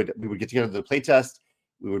 So we would get together to the playtest,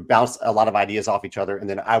 we would bounce a lot of ideas off each other, and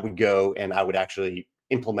then I would go and I would actually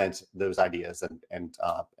implement those ideas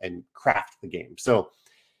and craft the game. So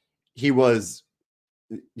he was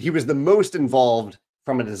the most involved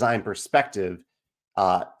from a design perspective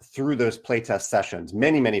through those playtest sessions.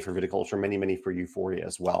 Many for Viticulture, many for Euphoria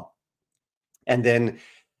as well. And then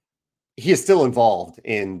he is still involved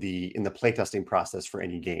in the playtesting process for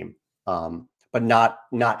any game, but not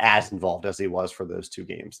as involved as he was for those two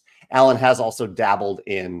games. Alan has also dabbled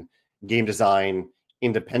in game design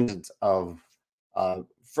independent of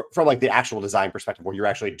from like the actual design perspective, where you're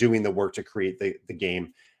actually doing the work to create the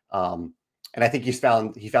game. And I think he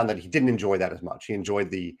found that he didn't enjoy that as much. He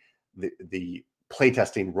enjoyed the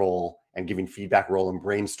playtesting role and giving feedback role and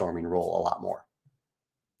brainstorming role a lot more.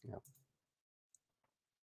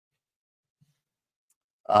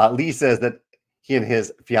 Lee says that he and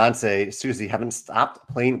his fiance Susie haven't stopped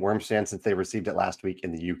playing Wormspan since they received it last week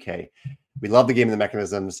in the UK. We love the game and the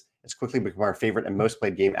mechanisms. It's quickly become our favorite and most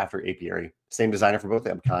played game after Apiary. Same designer for both.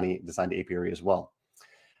 Abkhani designed Apiary as well.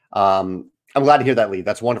 I'm glad to hear that, Lee.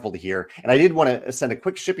 That's wonderful to hear. And I did want to send a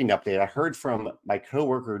quick shipping update. I heard from my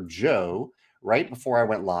coworker Joe right before I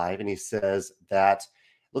went live, and he says that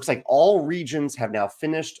it looks like all regions have now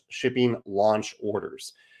finished shipping launch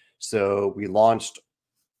orders. So we launched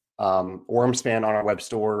Wormspan on our web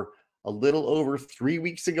store a little over 3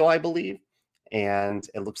 weeks ago, I believe. And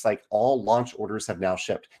it looks like all launch orders have now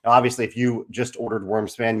shipped. Now, obviously, if you just ordered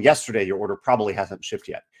Wormspan yesterday, your order probably hasn't shipped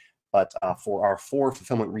yet. But for our 4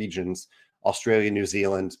 fulfillment regions, Australia, New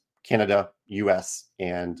Zealand, Canada, US,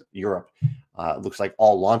 and Europe, it looks like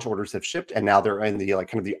all launch orders have shipped. And now they're in the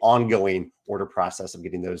kind of the ongoing order process of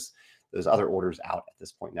getting those other orders out at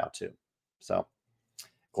this point now, too. So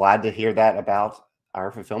glad to hear that about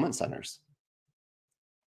our fulfillment centers.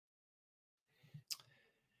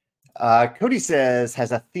 Cody says, has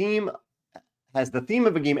the theme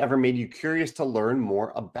of a game ever made you curious to learn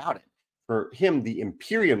more about it? For him, the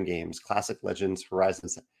Imperium games, Classic, Legends,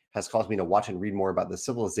 Horizons, has caused me to watch and read more about the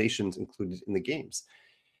civilizations included in the games.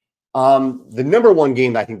 The number one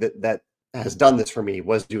game I think that has done this for me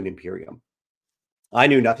was Dune Imperium. I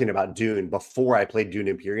knew nothing about Dune before I played Dune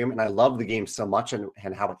Imperium, and I loved the game so much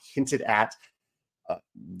and how it hinted at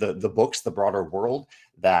the books, the broader world,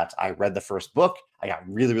 that I read the first book. I got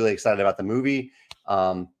really, really excited about the movie.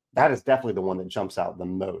 That is definitely the one that jumps out the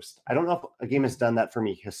most. I don't know if a game has done that for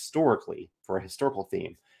me historically, for a historical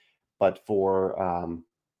theme, but for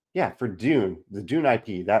Dune, the Dune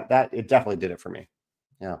IP, that it definitely did it for me.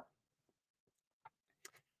 Yeah.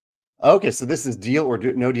 Okay, so this is Deal or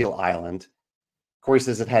No Deal Island. Corey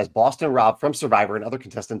says it has Boston and Rob from Survivor and other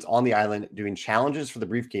contestants on the island doing challenges for the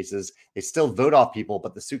briefcases. They still vote off people,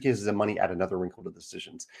 but the suitcases and money add another wrinkle to the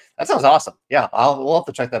decisions. That sounds awesome. Yeah, we'll have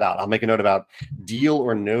to check that out. I'll make a note about Deal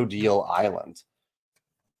or No Deal Island.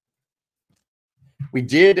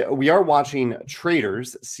 We are watching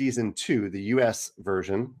Traders season 2, the US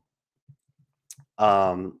version.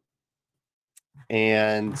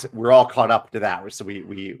 And we're all caught up to that. So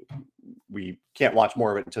we can't watch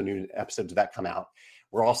more of it until new episodes of that come out.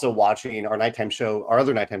 We're also watching our nighttime show. Our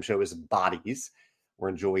other nighttime show is Bodies. We're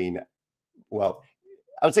enjoying, well,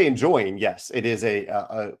 I would say enjoying. Yes, it is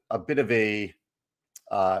a bit of a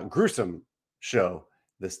gruesome show.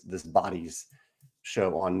 This Bodies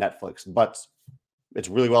show on Netflix, but it's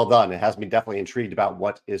really well done. It has me definitely intrigued about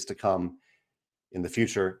what is to come in the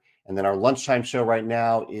future. And then our lunchtime show right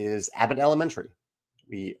now is Abbott Elementary.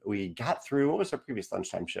 We got through, what was our previous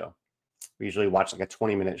lunchtime show? We usually watch like a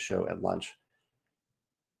 20-minute show at lunch.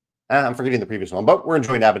 I'm forgetting the previous one, but we're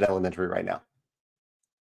enjoying Abbott Elementary right now.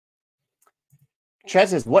 Chad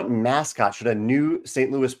says, what mascot should a new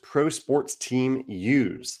St. Louis pro sports team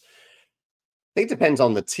use? I think it depends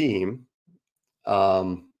on the team.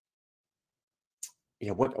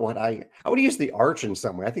 Yeah, I would use the arch in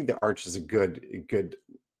some way. I think the arch is a good,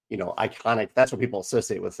 iconic. That's what people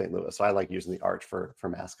associate with St. Louis. So I like using the arch for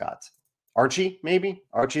mascots. Archie, maybe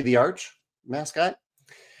Archie the Arch mascot.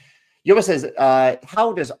 Yoba says,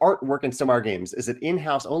 how does art work in Stonemaier games? Is it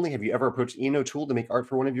in-house only? Have you ever approached Ian O'Toole to make art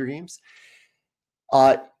for one of your games?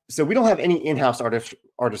 So we don't have any in-house artists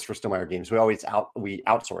for Stonemaier games. We always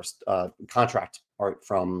outsource contract art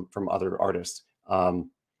from other artists.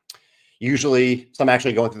 Usually, so I'm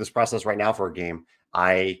actually going through this process right now for a game.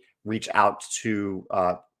 I reach out to,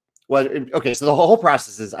 so the whole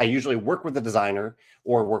process is I usually work with the designer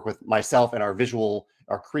or work with myself and our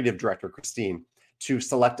creative director, Christine, to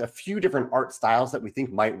select a few different art styles that we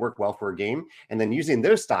think might work well for a game. And then using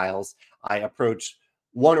those styles, I approach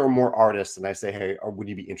one or more artists and I say, hey, would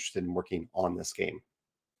you be interested in working on this game?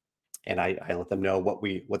 And I let them know what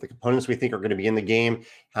the components we think are going to be in the game,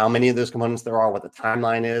 how many of those components there are, what the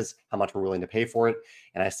timeline is, how much we're willing to pay for it,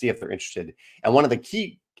 and I see if they're interested. And one of the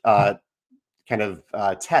key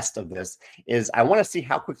test of this is I want to see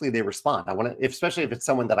how quickly they respond. I want to, especially if it's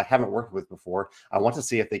someone that I haven't worked with before, I want to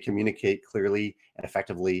see if they communicate clearly and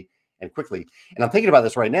effectively and quickly. And I'm thinking about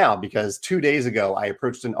this right now because 2 days ago, I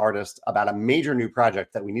approached an artist about a major new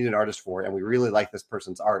project that we need an artist for, and we really like this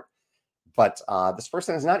person's art. But this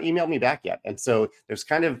person has not emailed me back yet. And so there's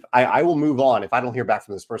I will move on if I don't hear back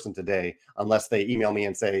from this person today, unless they email me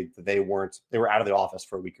and say that they were out of the office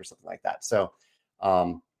for a week or something like that. So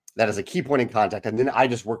that is a key point in contact. And then I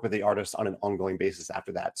just work with the artist on an ongoing basis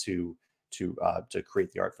after that to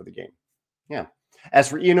create the art for the game. Yeah. As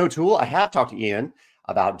for Ian O'Toole, I have talked to Ian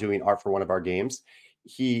about doing art for one of our games.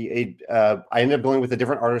 I ended up going with a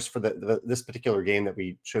different artist for this particular game that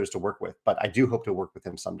we chose to work with, but I do hope to work with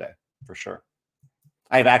him someday for sure.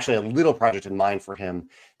 I have actually a little project in mind for him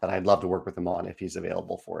that I'd love to work with him on if he's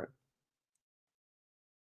available for it.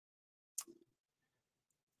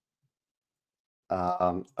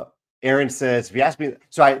 Aaron says, if you ask me,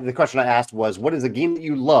 the question I asked was, what is a game that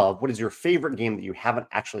you love? What is your favorite game that you haven't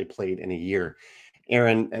actually played in a year?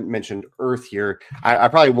 Aaron mentioned Earth here. I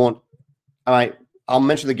probably won't. I'll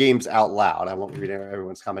mention the games out loud. I won't read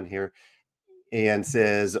everyone's comment here. And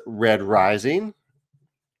says Red Rising,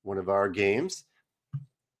 one of our games.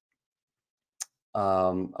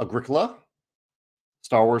 Agricola,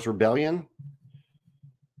 Star Wars Rebellion.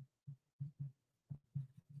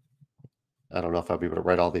 I don't know if I'll be able to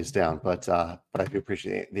write all these down, but I do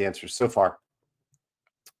appreciate the answers so far.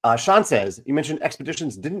 Sean says, you mentioned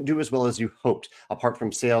expeditions didn't do as well as you hoped. Apart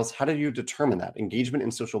from sales, how did you determine that? Engagement in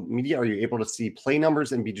social media? Are you able to see play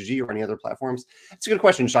numbers in BGG or any other platforms? It's a good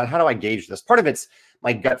question, Sean. How do I gauge this? Part of it's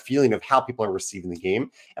my gut feeling of how people are receiving the game.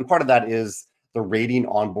 And part of that is the rating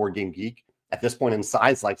on Board Game Geek. At this point in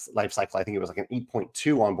Side's life cycle, I think it was like an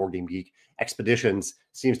 8.2 on Board Game Geek. Expeditions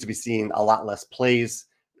seems to be seeing a lot less plays.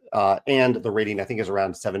 And the rating, I think, is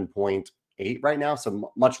around 7.8 right now.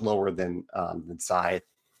 So much lower than Side.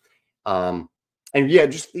 And yeah,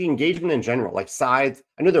 just the engagement in general, like Scythe.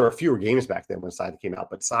 I know there were fewer games back then when Scythe came out,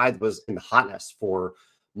 but Scythe was in the hotness for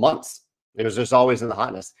months. It was just always in the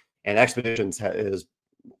hotness, and Expeditions is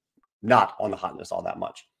not on the hotness all that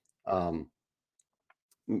much.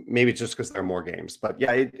 Maybe it's just because there are more games, but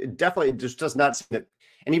yeah, it definitely just does not seem that.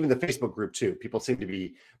 And even the Facebook group too, people seem to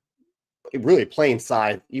be really playing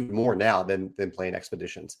Scythe even more now than playing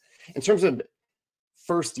Expeditions. In terms of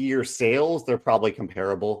first year sales, they're probably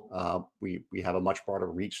comparable. We have a much broader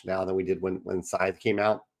reach now than we did when Scythe came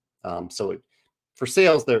out. So for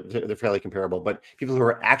sales, they're fairly comparable, but people who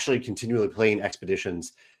are actually continually playing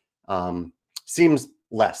Expeditions seems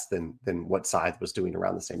less than what Scythe was doing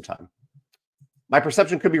around the same time. My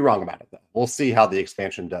perception could be wrong about it, though. We'll see how the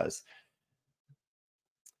expansion does.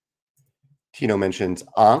 Tino mentions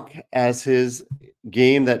Ankh as his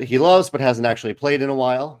game that he loves but hasn't actually played in a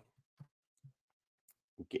while.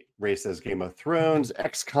 Ray says Game of Thrones,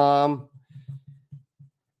 XCOM.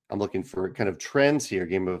 I'm looking for kind of trends here.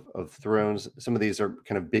 Game of Thrones. Some of these are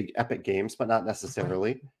kind of big epic games, but not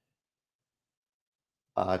necessarily.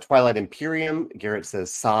 Twilight Imperium. Garrett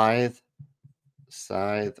says Scythe.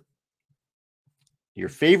 Scythe. Your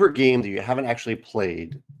favorite game that you haven't actually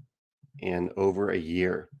played in over a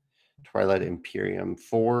year. Twilight Imperium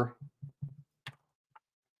 4.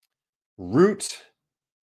 Root.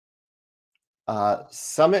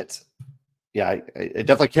 Summit. Yeah, I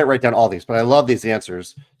definitely can't write down all these, but I love these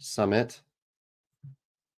answers. Summit.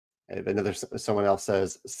 Another someone else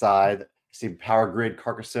says Scythe. See Power Grid,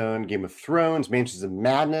 Carcassonne, Game of Thrones, Mansions of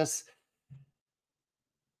Madness.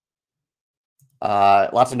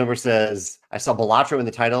 Lots of numbers says I saw Balatro in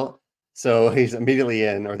the title, so he's immediately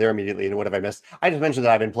in, or they're immediately in. What have I missed? I just mentioned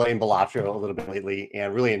that I've been playing Balatro a little bit lately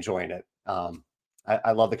and really enjoying it.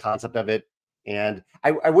 I love the concept of it. And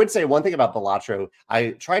I would say one thing about Balatro,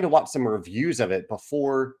 I tried to watch some reviews of it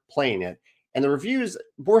before playing it. And the reviews,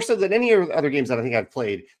 more so than any other games that I think I've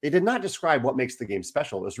played, they did not describe what makes the game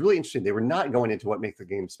special. It was really interesting. They were not going into what makes the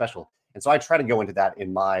game special. And so I try to go into that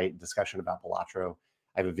in my discussion about Balatro.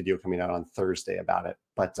 I have a video coming out on Thursday about it.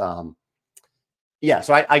 But yeah,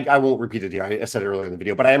 so I won't repeat it here. I said it earlier in the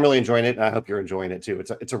video, but I am really enjoying it. And I hope you're enjoying it too.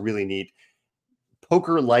 It's a really neat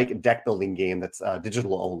poker-like deck building game that's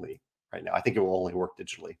digital only right now. I think it will only work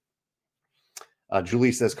digitally.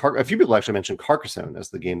 Julie says, a few people actually mentioned Carcassonne as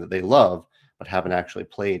the game that they love, but haven't actually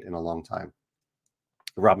played in a long time.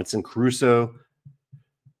 Robinson Crusoe.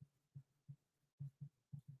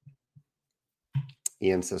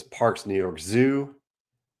 Ian says, Parks, New York Zoo.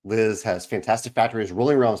 Liz has Fantastic Factories,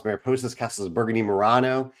 Rolling Realms, Mariposas, Castles, Burgundy,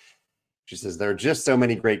 Murano. She says, there are just so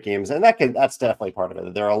many great games, and that's definitely part of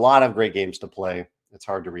it. There are a lot of great games to play. It's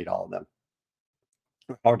hard to read all of them.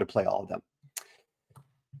 Hard to play all of them.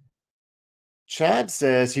 Chad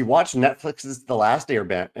says he watched Netflix's The Last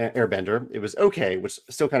Airbender. It was okay, which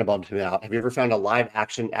still kind of bummed him out. Have you ever found a live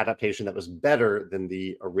action adaptation that was better than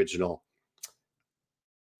the original?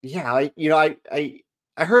 Yeah, I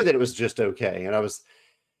heard that it was just okay, and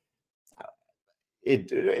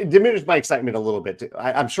it diminished my excitement a little bit.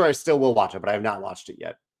 I'm sure I still will watch it, but I have not watched it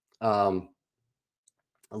yet. A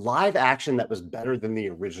live action that was better than the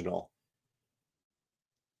original.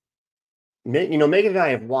 Megan and I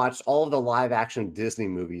have watched all of the live action Disney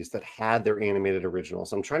movies that had their animated originals.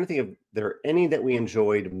 So I'm trying to think if there are any that we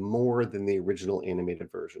enjoyed more than the original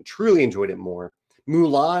animated version. Truly enjoyed it more.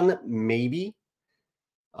 Mulan, maybe.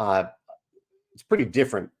 It's pretty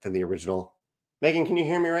different than the original. Megan, can you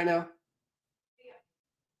hear me right now?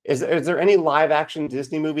 Yeah. Is there any live action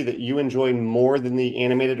Disney movie that you enjoyed more than the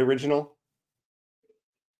animated original?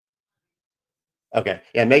 Okay.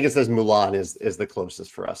 Yeah, Megan says Mulan is the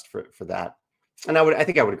closest for us for that. And I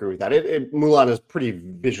think I would agree with that. Mulan is pretty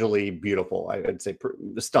visually beautiful. I'd say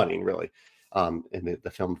stunning, really, in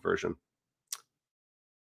the film version. I'm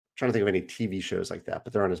trying to think of any TV shows like that,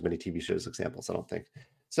 but there aren't as many TV shows examples, I don't think.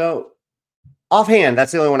 So offhand,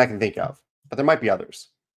 that's the only one I can think of, but there might be others.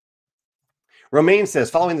 Romaine says,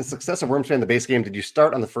 following the success of Wormspan, the base game, did you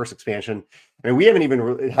start on the first expansion? I mean, we haven't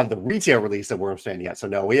even had the retail release of Wormspan yet. So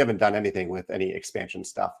no, we haven't done anything with any expansion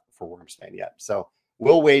stuff for Wormspan yet. So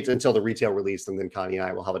we'll wait until the retail release, and then Connie and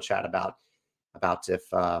I will have a chat about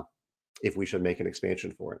if we should make an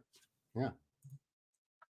expansion for it. Yeah.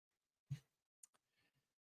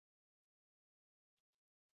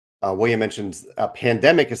 William mentions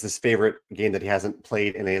Pandemic is his favorite game that he hasn't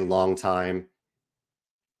played in a long time.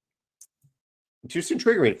 Too soon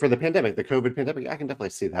triggering for the pandemic, the COVID pandemic. I can definitely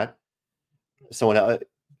see that. Someone else.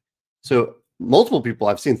 So multiple people,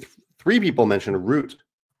 I've seen 3 people mention Root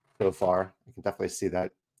so far. I can definitely see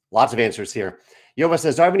that. Lots of answers here. Yova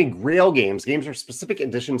says, do I have any Grail games? Games are specific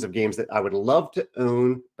editions of games that I would love to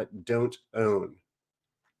own, but don't own.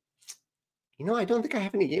 I don't think I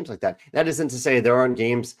have any games like that. That isn't to say there aren't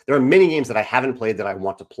games. There are many games that I haven't played that I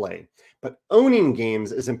want to play, but owning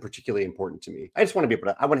games isn't particularly important to me. I just want to be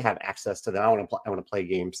able to, I want to have access to them. I want to play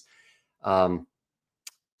games. So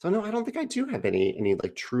no, I don't think I do have any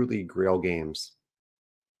like truly Grail games.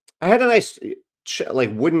 I had a nice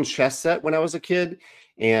like wooden chess set when I was a kid,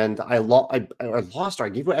 and I lost or I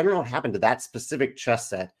gave away. I don't know what happened to that specific chess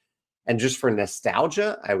set. And just for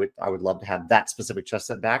nostalgia, I would love to have that specific chess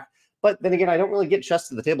set back. But then again, I don't really get chess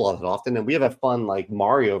to the table all that often, and we have a fun like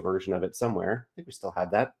Mario version of it somewhere. I think we still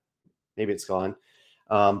have that. Maybe it's gone.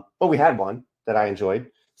 But we had one that I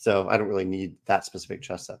enjoyed, so I don't really need that specific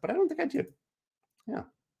chess set. But I don't think I do. Yeah.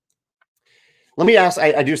 Let me ask.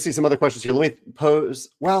 I do see some other questions here. Let me pose.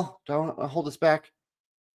 Well, do I want to hold this back?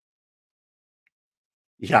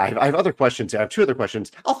 Yeah, I have other questions. I have two other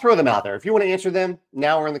questions. I'll throw them out there. If you want to answer them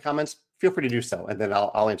now or in the comments, feel free to do so, and then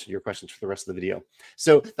I'll answer your questions for the rest of the video.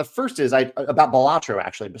 So the first is about Balatro,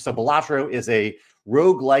 actually. So Balatro is a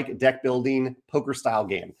roguelike deck building poker style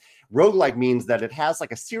game. Roguelike means that it has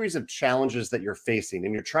like a series of challenges that you're facing,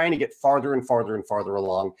 and you're trying to get farther and farther and farther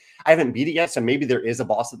along. I haven't beat it yet, so maybe there is a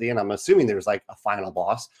boss at the end. I'm assuming there's like a final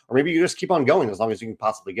boss, or maybe you just keep on going as long as you can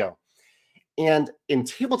possibly go. And in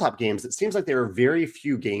tabletop games, it seems like there are very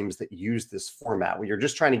few games that use this format where you're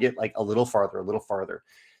just trying to get like a little farther, a little farther.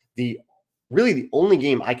 Really the only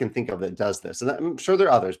game I can think of that does this, and I'm sure there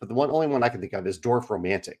are others, but the only one I can think of is Dwarf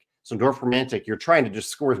Romantic. So Dwarf Romantic, you're trying to just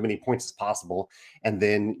score as many points as possible, and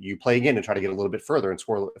then you play again and try to get a little bit further and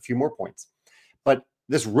score a few more points. But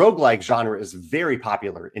this roguelike genre is very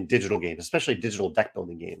popular in digital games, especially digital deck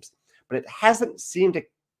building games. But it hasn't seemed to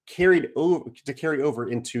carry over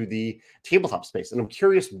into the tabletop space. And I'm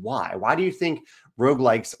curious why. Why do you think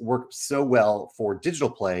roguelikes work so well for digital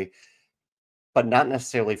play, but not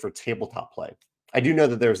necessarily for tabletop play? I do know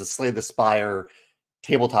that there's a Slay the Spire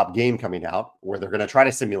tabletop game coming out where they're going to try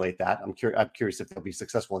to simulate that. I'm curious if they'll be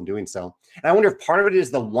successful in doing so. And I wonder if part of it is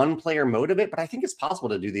the one-player mode of it, but I think it's possible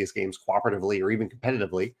to do these games cooperatively or even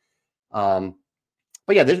competitively.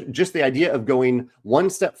 But yeah, there's just the idea of going one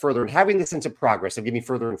step further and having the sense of progress of getting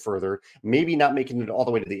further and further, maybe not making it all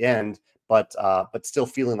the way to the end, but still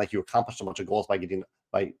feeling like you accomplished a bunch of goals by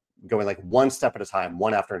going like one step at a time,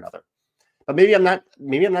 one after another. But maybe I'm not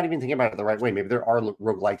even thinking about it the right way. Maybe there are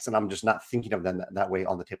roguelikes and I'm just not thinking of them that way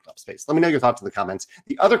on the tabletop space. Let me know your thoughts in the comments.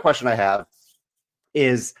 The other question I have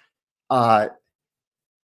is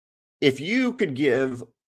if you could give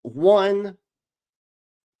one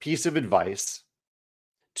piece of advice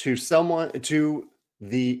to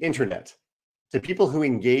the internet, to people who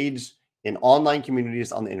engage in online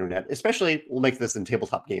communities on the internet, especially we'll make this in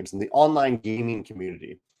tabletop games, in the online gaming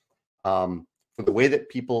community, for the way that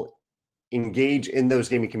people engage in those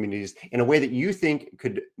gaming communities in a way that you think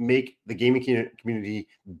could make the gaming community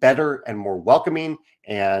better and more welcoming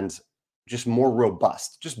and just more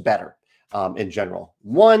robust, just better in general.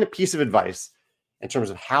 One piece of advice in terms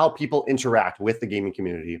of how people interact with the gaming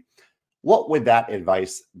community, what would that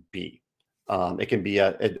advice be? It can be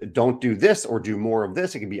a don't do this or do more of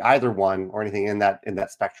this. It can be either one or anything in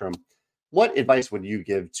that spectrum. What advice would you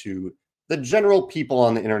give to the general people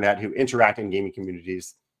on the internet who interact in gaming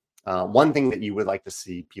communities? One thing that you would like to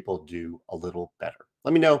see people do a little better.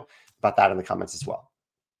 Let me know about that in the comments as well.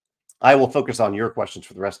 I will focus on your questions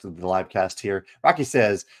for the rest of the live cast here. Rocky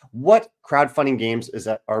says, what crowdfunding games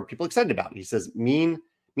are people excited about? He says,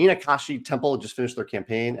 Minakashi Temple just finished their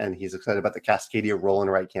campaign, and he's excited about the Cascadia Roll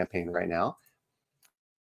and Write campaign right now.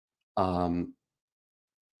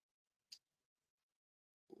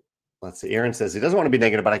 Let's see. Aaron says he doesn't want to be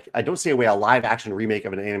negative, but I don't see a way a live action remake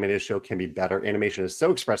of an animated show can be better. Animation is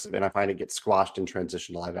so expressive, and I find it gets squashed in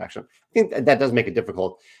transition to live action. I think that does make it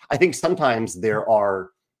difficult. I think sometimes there are,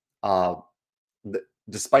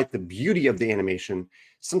 despite the beauty of the animation,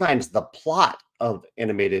 sometimes the plot of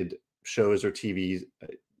animated shows or TV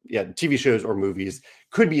shows or movies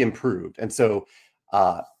could be improved. And so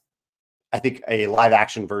I think a live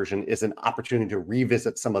action version is an opportunity to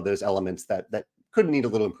revisit some of those elements that could need a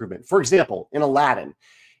little improvement. For example, in Aladdin,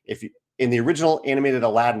 in the original animated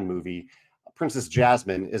Aladdin movie, Princess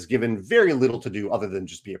Jasmine is given very little to do other than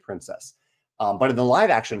just be a princess. But in the live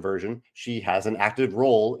action version, she has an active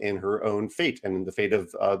role in her own fate and in the fate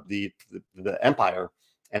of the empire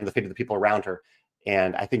and the fate of the people around her.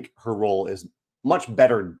 And I think her role is much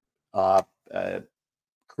better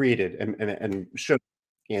created and shown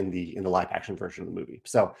in the live action version of the movie.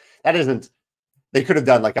 So that isn't. They could have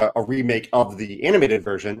done like a remake of the animated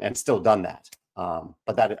version and still done that.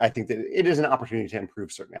 But that I think that it is an opportunity to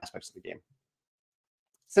improve certain aspects of the game.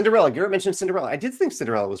 Cinderella, Garrett mentioned Cinderella. I did think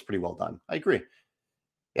Cinderella was pretty well done. I agree.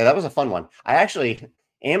 Yeah, that was a fun one.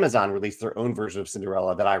 Amazon released their own version of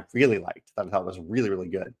Cinderella that I really liked. That I thought was really, really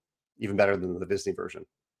good. Even better than the Disney version.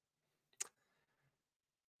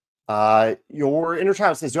 Your inner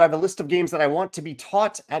child says, do I have a list of games that I want to be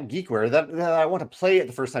taught at Geekware that I want to play at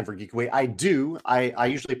the first time for Geekway? I do. I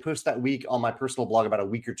usually post that week on my personal blog about a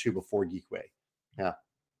week or two before Geekway. Yeah.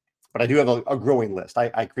 But I do have a growing list.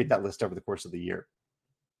 I create that list over the course of the year.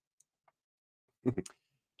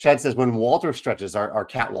 Chad says, when Walter stretches, our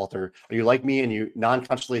cat Walter, are you like me and you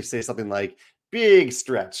non-consciously say something like, big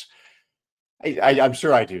stretch? I'm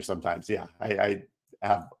sure I do sometimes. Yeah, I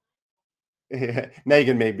have.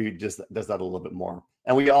 Megan maybe just does that a little bit more.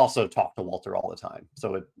 And we also talk to Walter all the time.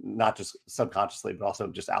 So it not just subconsciously, but also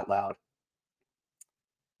just out loud.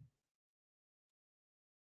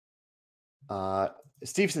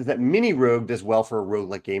 Steve says that Mini Rogue does well for a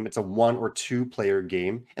roguelike game. It's a 1 or 2 player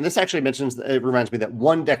game. And this actually mentions, it reminds me that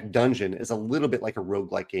One Deck Dungeon is a little bit like a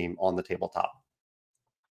roguelike game on the tabletop.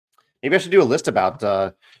 Maybe I should do a list about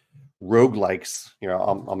roguelikes.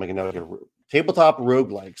 I'll make a note here. Tabletop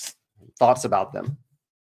roguelikes. Thoughts about them.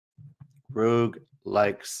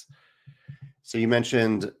 Roguelikes. So you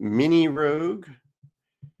mentioned Mini Rogue.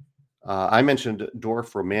 I mentioned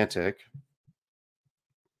Dwarf Romantic.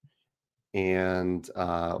 And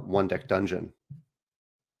One Deck Dungeon.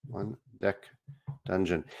 One Deck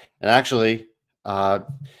Dungeon. And actually,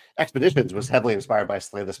 Expeditions was heavily inspired by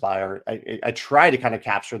Slay the Spire. I try to kind of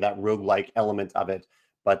capture that roguelike element of it,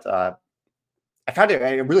 but I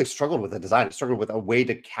really struggled with the design. I struggled with a way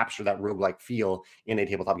to capture that roguelike feel in a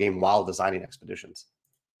tabletop game while designing Expeditions.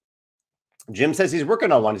 Jim says he's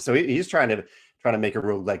working on one, so he's trying to make a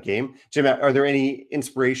roguelike game. Jim, are there any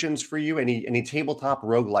inspirations for you? Any tabletop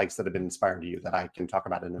roguelikes that have been inspiring to you that I can talk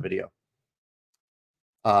about in a video?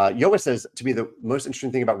 Yoa says, to me, the most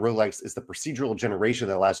interesting thing about roguelikes is the procedural generation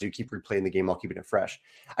that allows you to keep replaying the game while keeping it fresh.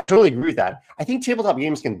 I totally agree with that. I think tabletop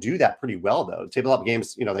games can do that pretty well, though. Tabletop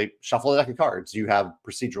games, they shuffle a deck of cards. You have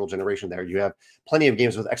procedural generation there. You have plenty of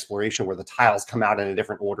games with exploration where the tiles come out in a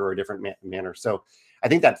different order or a different manner. So I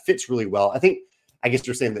think that fits really well. I guess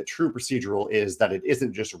you're saying that true procedural is that it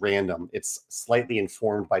isn't just random. It's slightly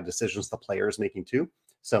informed by decisions the player is making too.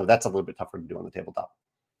 So that's a little bit tougher to do on the tabletop.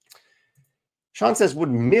 Sean says, would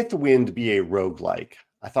Mythwind be a roguelike?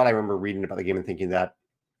 I thought I remember reading about the game and thinking that,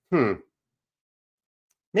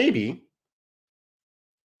 maybe.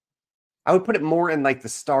 I would put it more in like the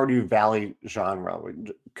Stardew Valley genre.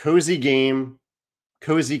 Cozy game,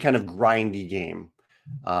 cozy kind of grindy game.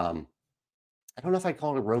 I don't know if I'd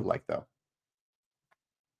call it a roguelike, though.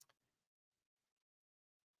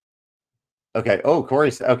 Okay. Oh,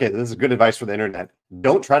 Corey said, okay, this is good advice for the internet.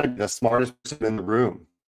 Don't try to be the smartest person in the room.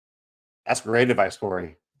 That's great advice,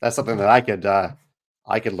 Corey. That's something that I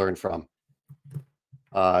could learn from.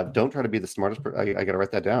 Don't try to be the smartest. I got to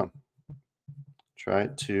write that down. Try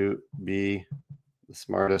to be the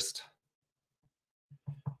smartest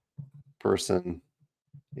person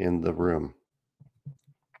in the room.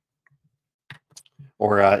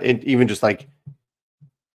 Or even just like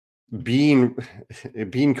being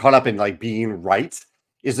caught up in like being right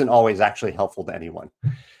isn't always actually helpful to anyone.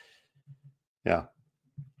 Yeah.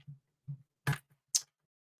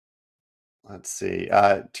 Let's see.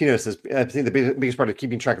 Tino says, I think the biggest part of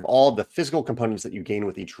keeping track of all of the physical components that you gain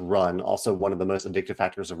with each run. Also, one of the most addictive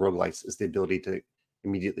factors of roguelikes is the ability to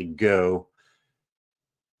immediately go.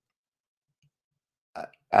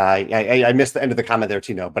 I missed the end of the comment there,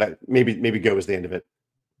 Tino, but maybe go is the end of it.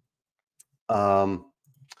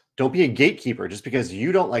 Don't be a gatekeeper. Just because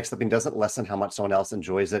you don't like something doesn't lessen how much someone else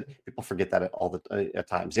enjoys it. People forget that at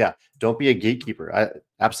times. Yeah, don't be a gatekeeper.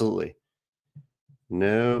 Absolutely.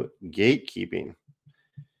 No gatekeeping.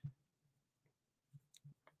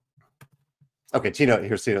 Okay, Tino,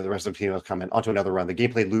 here's Tino, the rest of Tino's comment. On to another run. The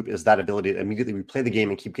gameplay loop is that ability to immediately replay the game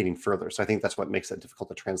and keep getting further. So I think that's what makes it difficult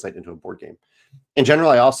to translate into a board game. In general,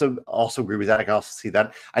 I also agree with that. I can also see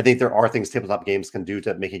that. I think there are things tabletop games can do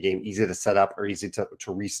to make a game easy to set up or easy to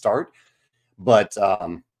restart. But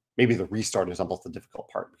maybe the restart is almost the difficult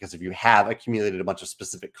part, because if you have accumulated a bunch of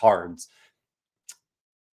specific cards,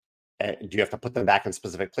 do you have to put them back in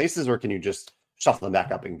specific places, or can you just shuffle them back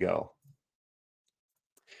up and go?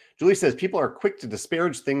 Julie says people are quick to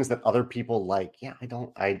disparage things that other people like. Yeah, I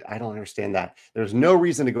don't understand that. There's no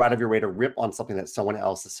reason to go out of your way to rip on something that someone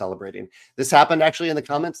else is celebrating. This happened actually in the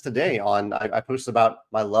comments today I posted about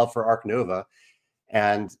my love for Ark Nova,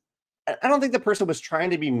 and I don't think the person was trying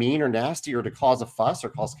to be mean or nasty or to cause a fuss or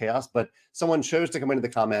cause chaos, but someone chose to come into the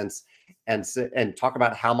comments and talk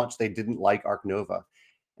about how much they didn't like Ark Nova.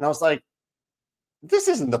 And I was like, this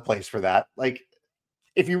isn't the place for that. Like,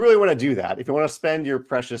 if you really want to do that, if you want to spend your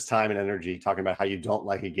precious time and energy talking about how you don't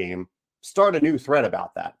like a game, start a new thread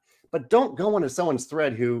about that. But don't go into someone's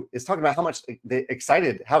thread who is talking about how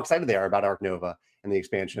excited they are about Ark Nova and the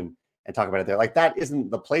expansion, and talk about it there. Like, that isn't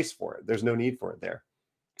the place for it. There's no need for it there.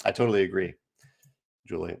 I totally agree,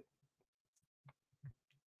 Julie.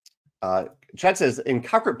 Chad says, in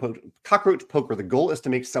cockroach poker, the goal is to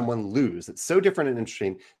make someone lose. It's so different and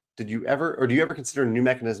interesting. Do you ever consider new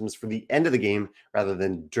mechanisms for the end of the game rather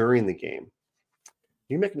than during the game?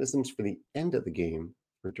 New mechanisms for the end of the game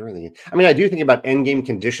or during the game. I mean, I do think about end game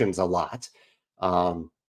conditions a lot.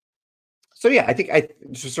 So yeah, I think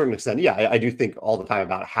to a certain extent, yeah, I do think all the time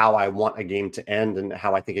about how I want a game to end and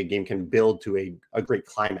how I think a game can build to a great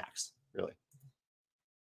climax, really.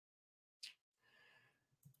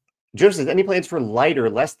 Joe says, any plans for lighter,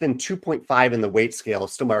 less than 2.5 in the weight scale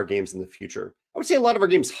Stonemaier games in the future? I would say a lot of our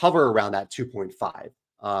games hover around that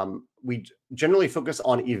 2.5. We generally focus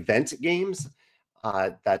on event games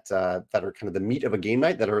that are kind of the meat of a game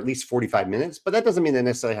night that are at least 45 minutes, but that doesn't mean they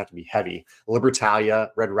necessarily have to be heavy. Libertalia,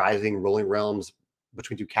 Red Rising, Rolling Realms,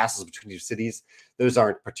 Between Two Castles, Between Two Cities, those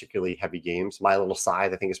aren't particularly heavy games. My Little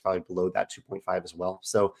Scythe, I think, is probably below that 2.5 as well.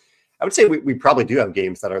 So I would say we probably do have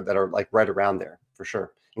games that are like right around there for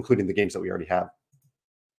sure, including the games that we already have.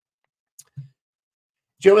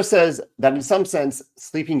 Joa says that in some sense,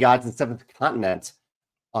 Sleeping Gods and Seventh Continent,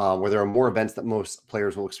 where there are more events that most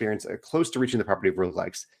players will experience, are close to reaching the property of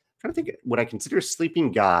roguelikes. I'm trying to think, would I consider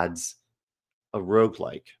Sleeping Gods a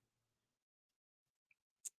roguelike?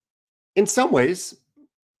 In some ways,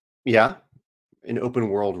 yeah, an open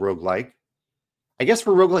world roguelike. I guess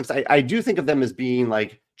for roguelikes, I do think of them as being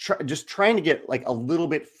like just trying to get like a little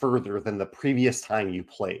bit further than the previous time you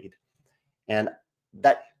played. And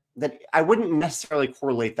that I wouldn't necessarily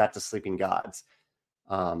correlate that to Sleeping Gods.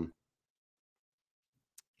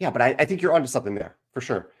 Yeah, but I think you're onto something there for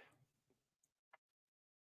sure.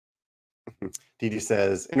 Didi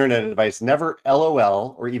says, internet advice, never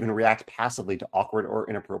LOL or even react passively to awkward or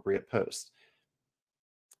inappropriate posts.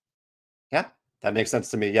 Yeah, that makes sense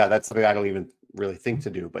to me. Yeah, that's something I don't even really think to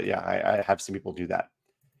do, but yeah, I have seen people do that.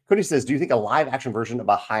 Cody says, do you think a live action version of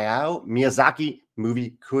a Hayao Miyazaki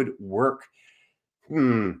movie could work?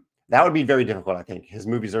 That would be very difficult, I think. His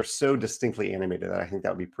movies are so distinctly animated that I think that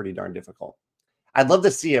would be pretty darn difficult. I'd love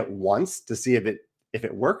to see it once to see if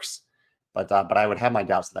it works, but I would have my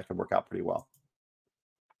doubts that could work out pretty well.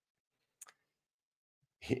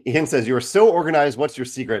 Ian says, you are so organized. What's your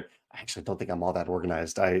secret? I actually don't think I'm all that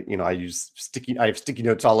organized. I use I have sticky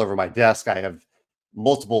notes all over my desk. I have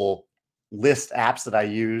multiple list apps that I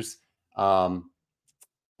use. Well,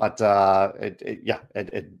 I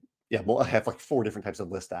have like 4 different types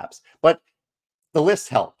of list apps, but the lists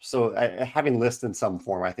help. So having lists in some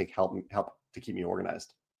form, I think help to keep me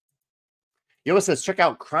organized. Yoa says, check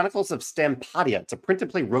out Chronicles of Stampadia. It's a print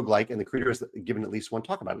and play roguelike, and the creator has given at least one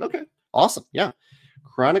talk about it. Okay, awesome. Yeah.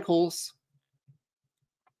 Chronicles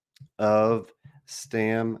of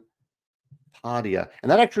Stampadia.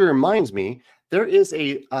 And that actually reminds me, there is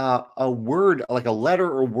a word, like a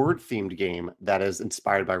letter or word themed game that is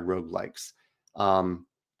inspired by roguelikes.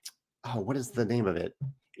 What is the name of it?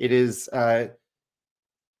 It is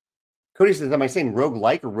Cody says, am I saying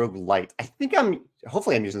roguelike or roguelite? I think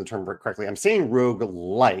hopefully I'm using the term correctly. I'm saying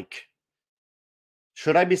roguelike.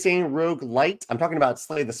 Should I be saying roguelite? I'm talking about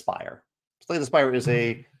Slay the Spire. Slay the Spire is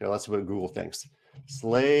let's see what Google thinks.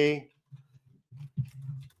 Slay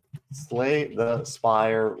the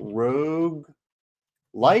Spire roguelike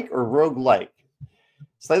or roguelike?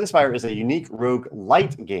 Slay the Spire is a unique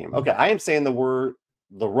roguelite game. Okay, I am saying the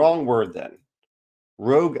wrong word then.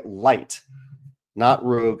 Roguelite. Not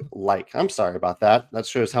roguelike. I'm sorry about that. That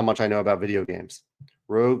shows how much I know about video games.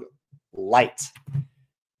 Roguelite.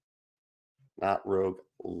 Not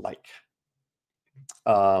roguelike.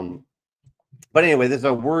 But anyway, this is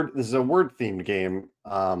a word themed game.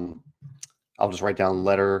 I'll just write down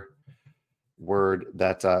letter word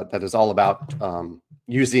that is all about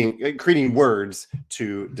creating words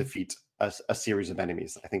to defeat a series of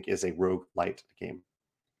enemies. I think is a roguelite game.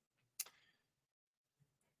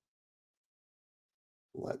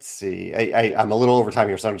 Let's see. I'm a little over time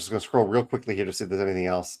here, so I'm just going to scroll real quickly here to see if there's anything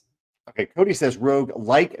else. Okay, Cody says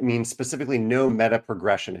rogue-like means specifically no meta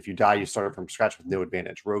progression. If you die, you start from scratch with no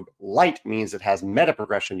advantage. Rogue-lite means it has meta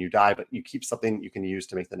progression. You die, but you keep something you can use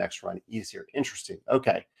to make the next run easier. Interesting.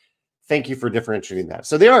 Okay. Thank you for differentiating that.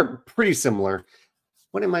 So they are pretty similar.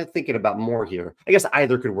 What am I thinking about more here? I guess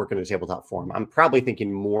either could work in a tabletop form. I'm probably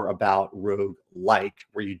thinking more about rogue-like,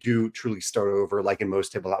 where you do truly start over, like in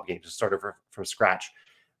most tabletop games, to start over from scratch.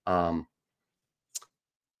 And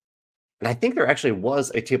I think there actually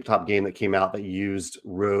was a tabletop game that came out that used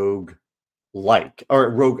rogue-like or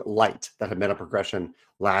rogue-lite that had meta progression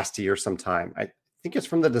last year sometime. I think it's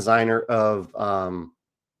from the designer of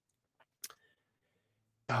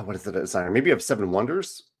what is the designer? Maybe of Seven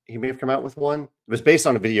Wonders. He may have come out with one. It was based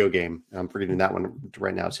on a video game. I'm forgetting that one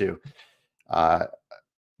right now too. I'll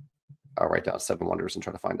write down Seven Wonders and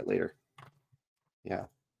try to find it later. Yeah.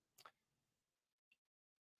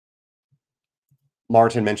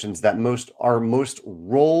 Martin mentions that most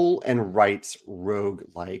roll and writes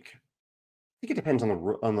rogue-like think it depends on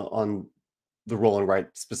the roll and write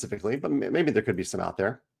specifically, but maybe there could be some out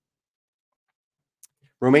there.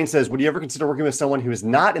 Romaine says, would you ever consider working with someone who is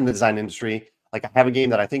not in the design industry? Like, I have a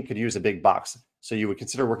game that I think could use a big box. So you would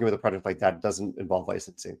consider working with a project like that. It doesn't involve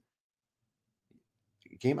licensing.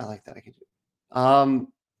 A game I like that I could do. I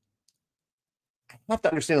have to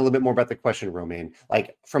understand a little bit more about the question, Romaine.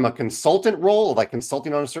 Like, from a consultant role, like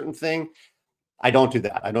consulting on a certain thing, I don't do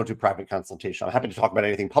that. I don't do private consultation. I'm happy to talk about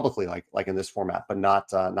anything publicly, like in this format, but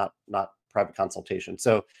not private consultation.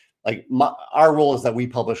 So, like, our role is that we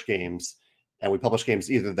publish games, and we publish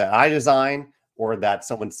games either that I design or that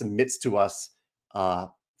someone submits to us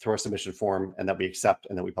through our submission form, and that we accept,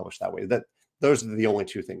 and then we publish that way. Those are the only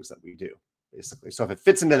two things that we do, basically. So if it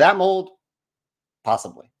fits into that mold,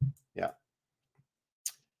 possibly, yeah.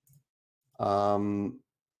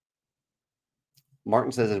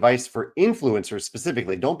 Martin says, advice for influencers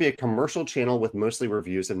specifically: don't be a commercial channel with mostly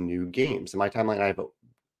reviews of new games. In my timeline,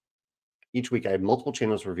 each week I have multiple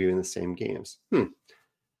channels reviewing the same games. I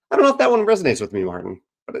don't know if that one resonates with me, Martin,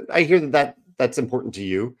 but I hear that's important to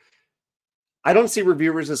you. I don't see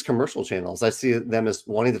reviewers as commercial channels. I see them as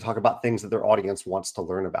wanting to talk about things that their audience wants to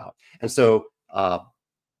learn about. And so, yeah,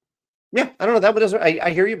 I don't know. That one doesn't.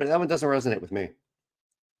 I hear you, but that one doesn't resonate with me.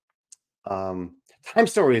 Time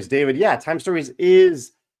Stories, David. Yeah, Time Stories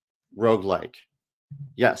is roguelike.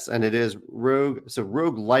 Yes, and it is rogue. So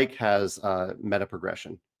roguelike has meta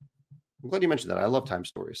progression. I'm glad you mentioned that. I love Time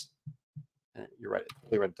Stories. You're right.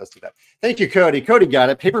 It does do that. Thank you, Cody. Cody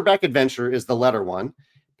got it. Paperback Adventure is the letter one.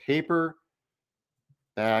 Paperback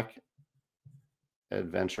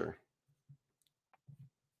Adventure.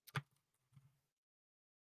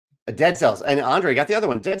 Dead Cells. And Andre got the other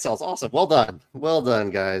one. Dead Cells. Awesome. Well done. Well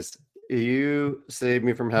done, guys. You saved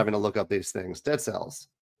me from having to look up these things. Dead Cells.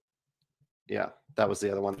 Yeah, that was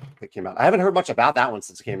the other one that came out. I haven't heard much about that one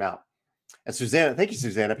since it came out. And Susanna, thank you,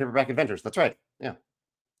 Susanna. Paperback Adventures. That's right. Yeah.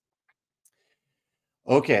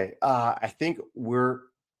 Okay. I think we're.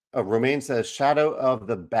 Romaine says Shadow of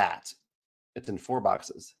the Bat. It's in 4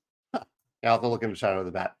 boxes. Huh. Yeah, I'll have to look into Shadow of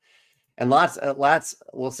the Bat. And lots.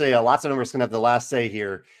 We'll say lots of numbers can have the last say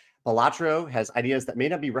here. Balatro has ideas that may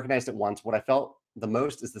not be recognized at once. What I felt the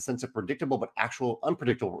most is the sense of predictable but actual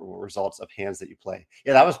unpredictable results of hands that you play.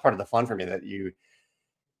 Yeah, that was part of the fun for me, that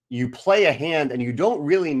you play a hand and you don't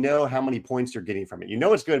really know how many points you're getting from it. You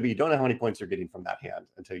know it's good, but you don't know how many points you're getting from that hand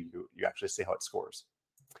until you actually see how it scores.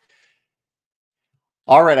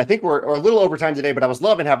 All right, I think we're a little over time today, but I was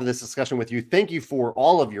loving having this discussion with you. Thank you for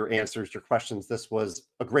all of your answers, your questions. This was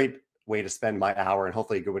a great way to spend my hour, and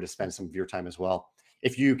hopefully a good way to spend some of your time as well.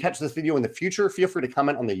 If you catch this video in the future, feel free to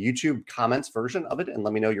comment on the YouTube comments version of it and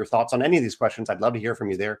let me know your thoughts on any of these questions. I'd love to hear from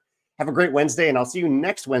you there. Have a great Wednesday, and I'll see you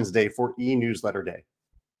next Wednesday for e-newsletter day.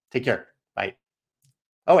 Take care. Bye.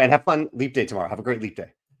 Oh, and have fun Leap Day tomorrow. Have a great Leap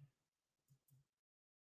Day.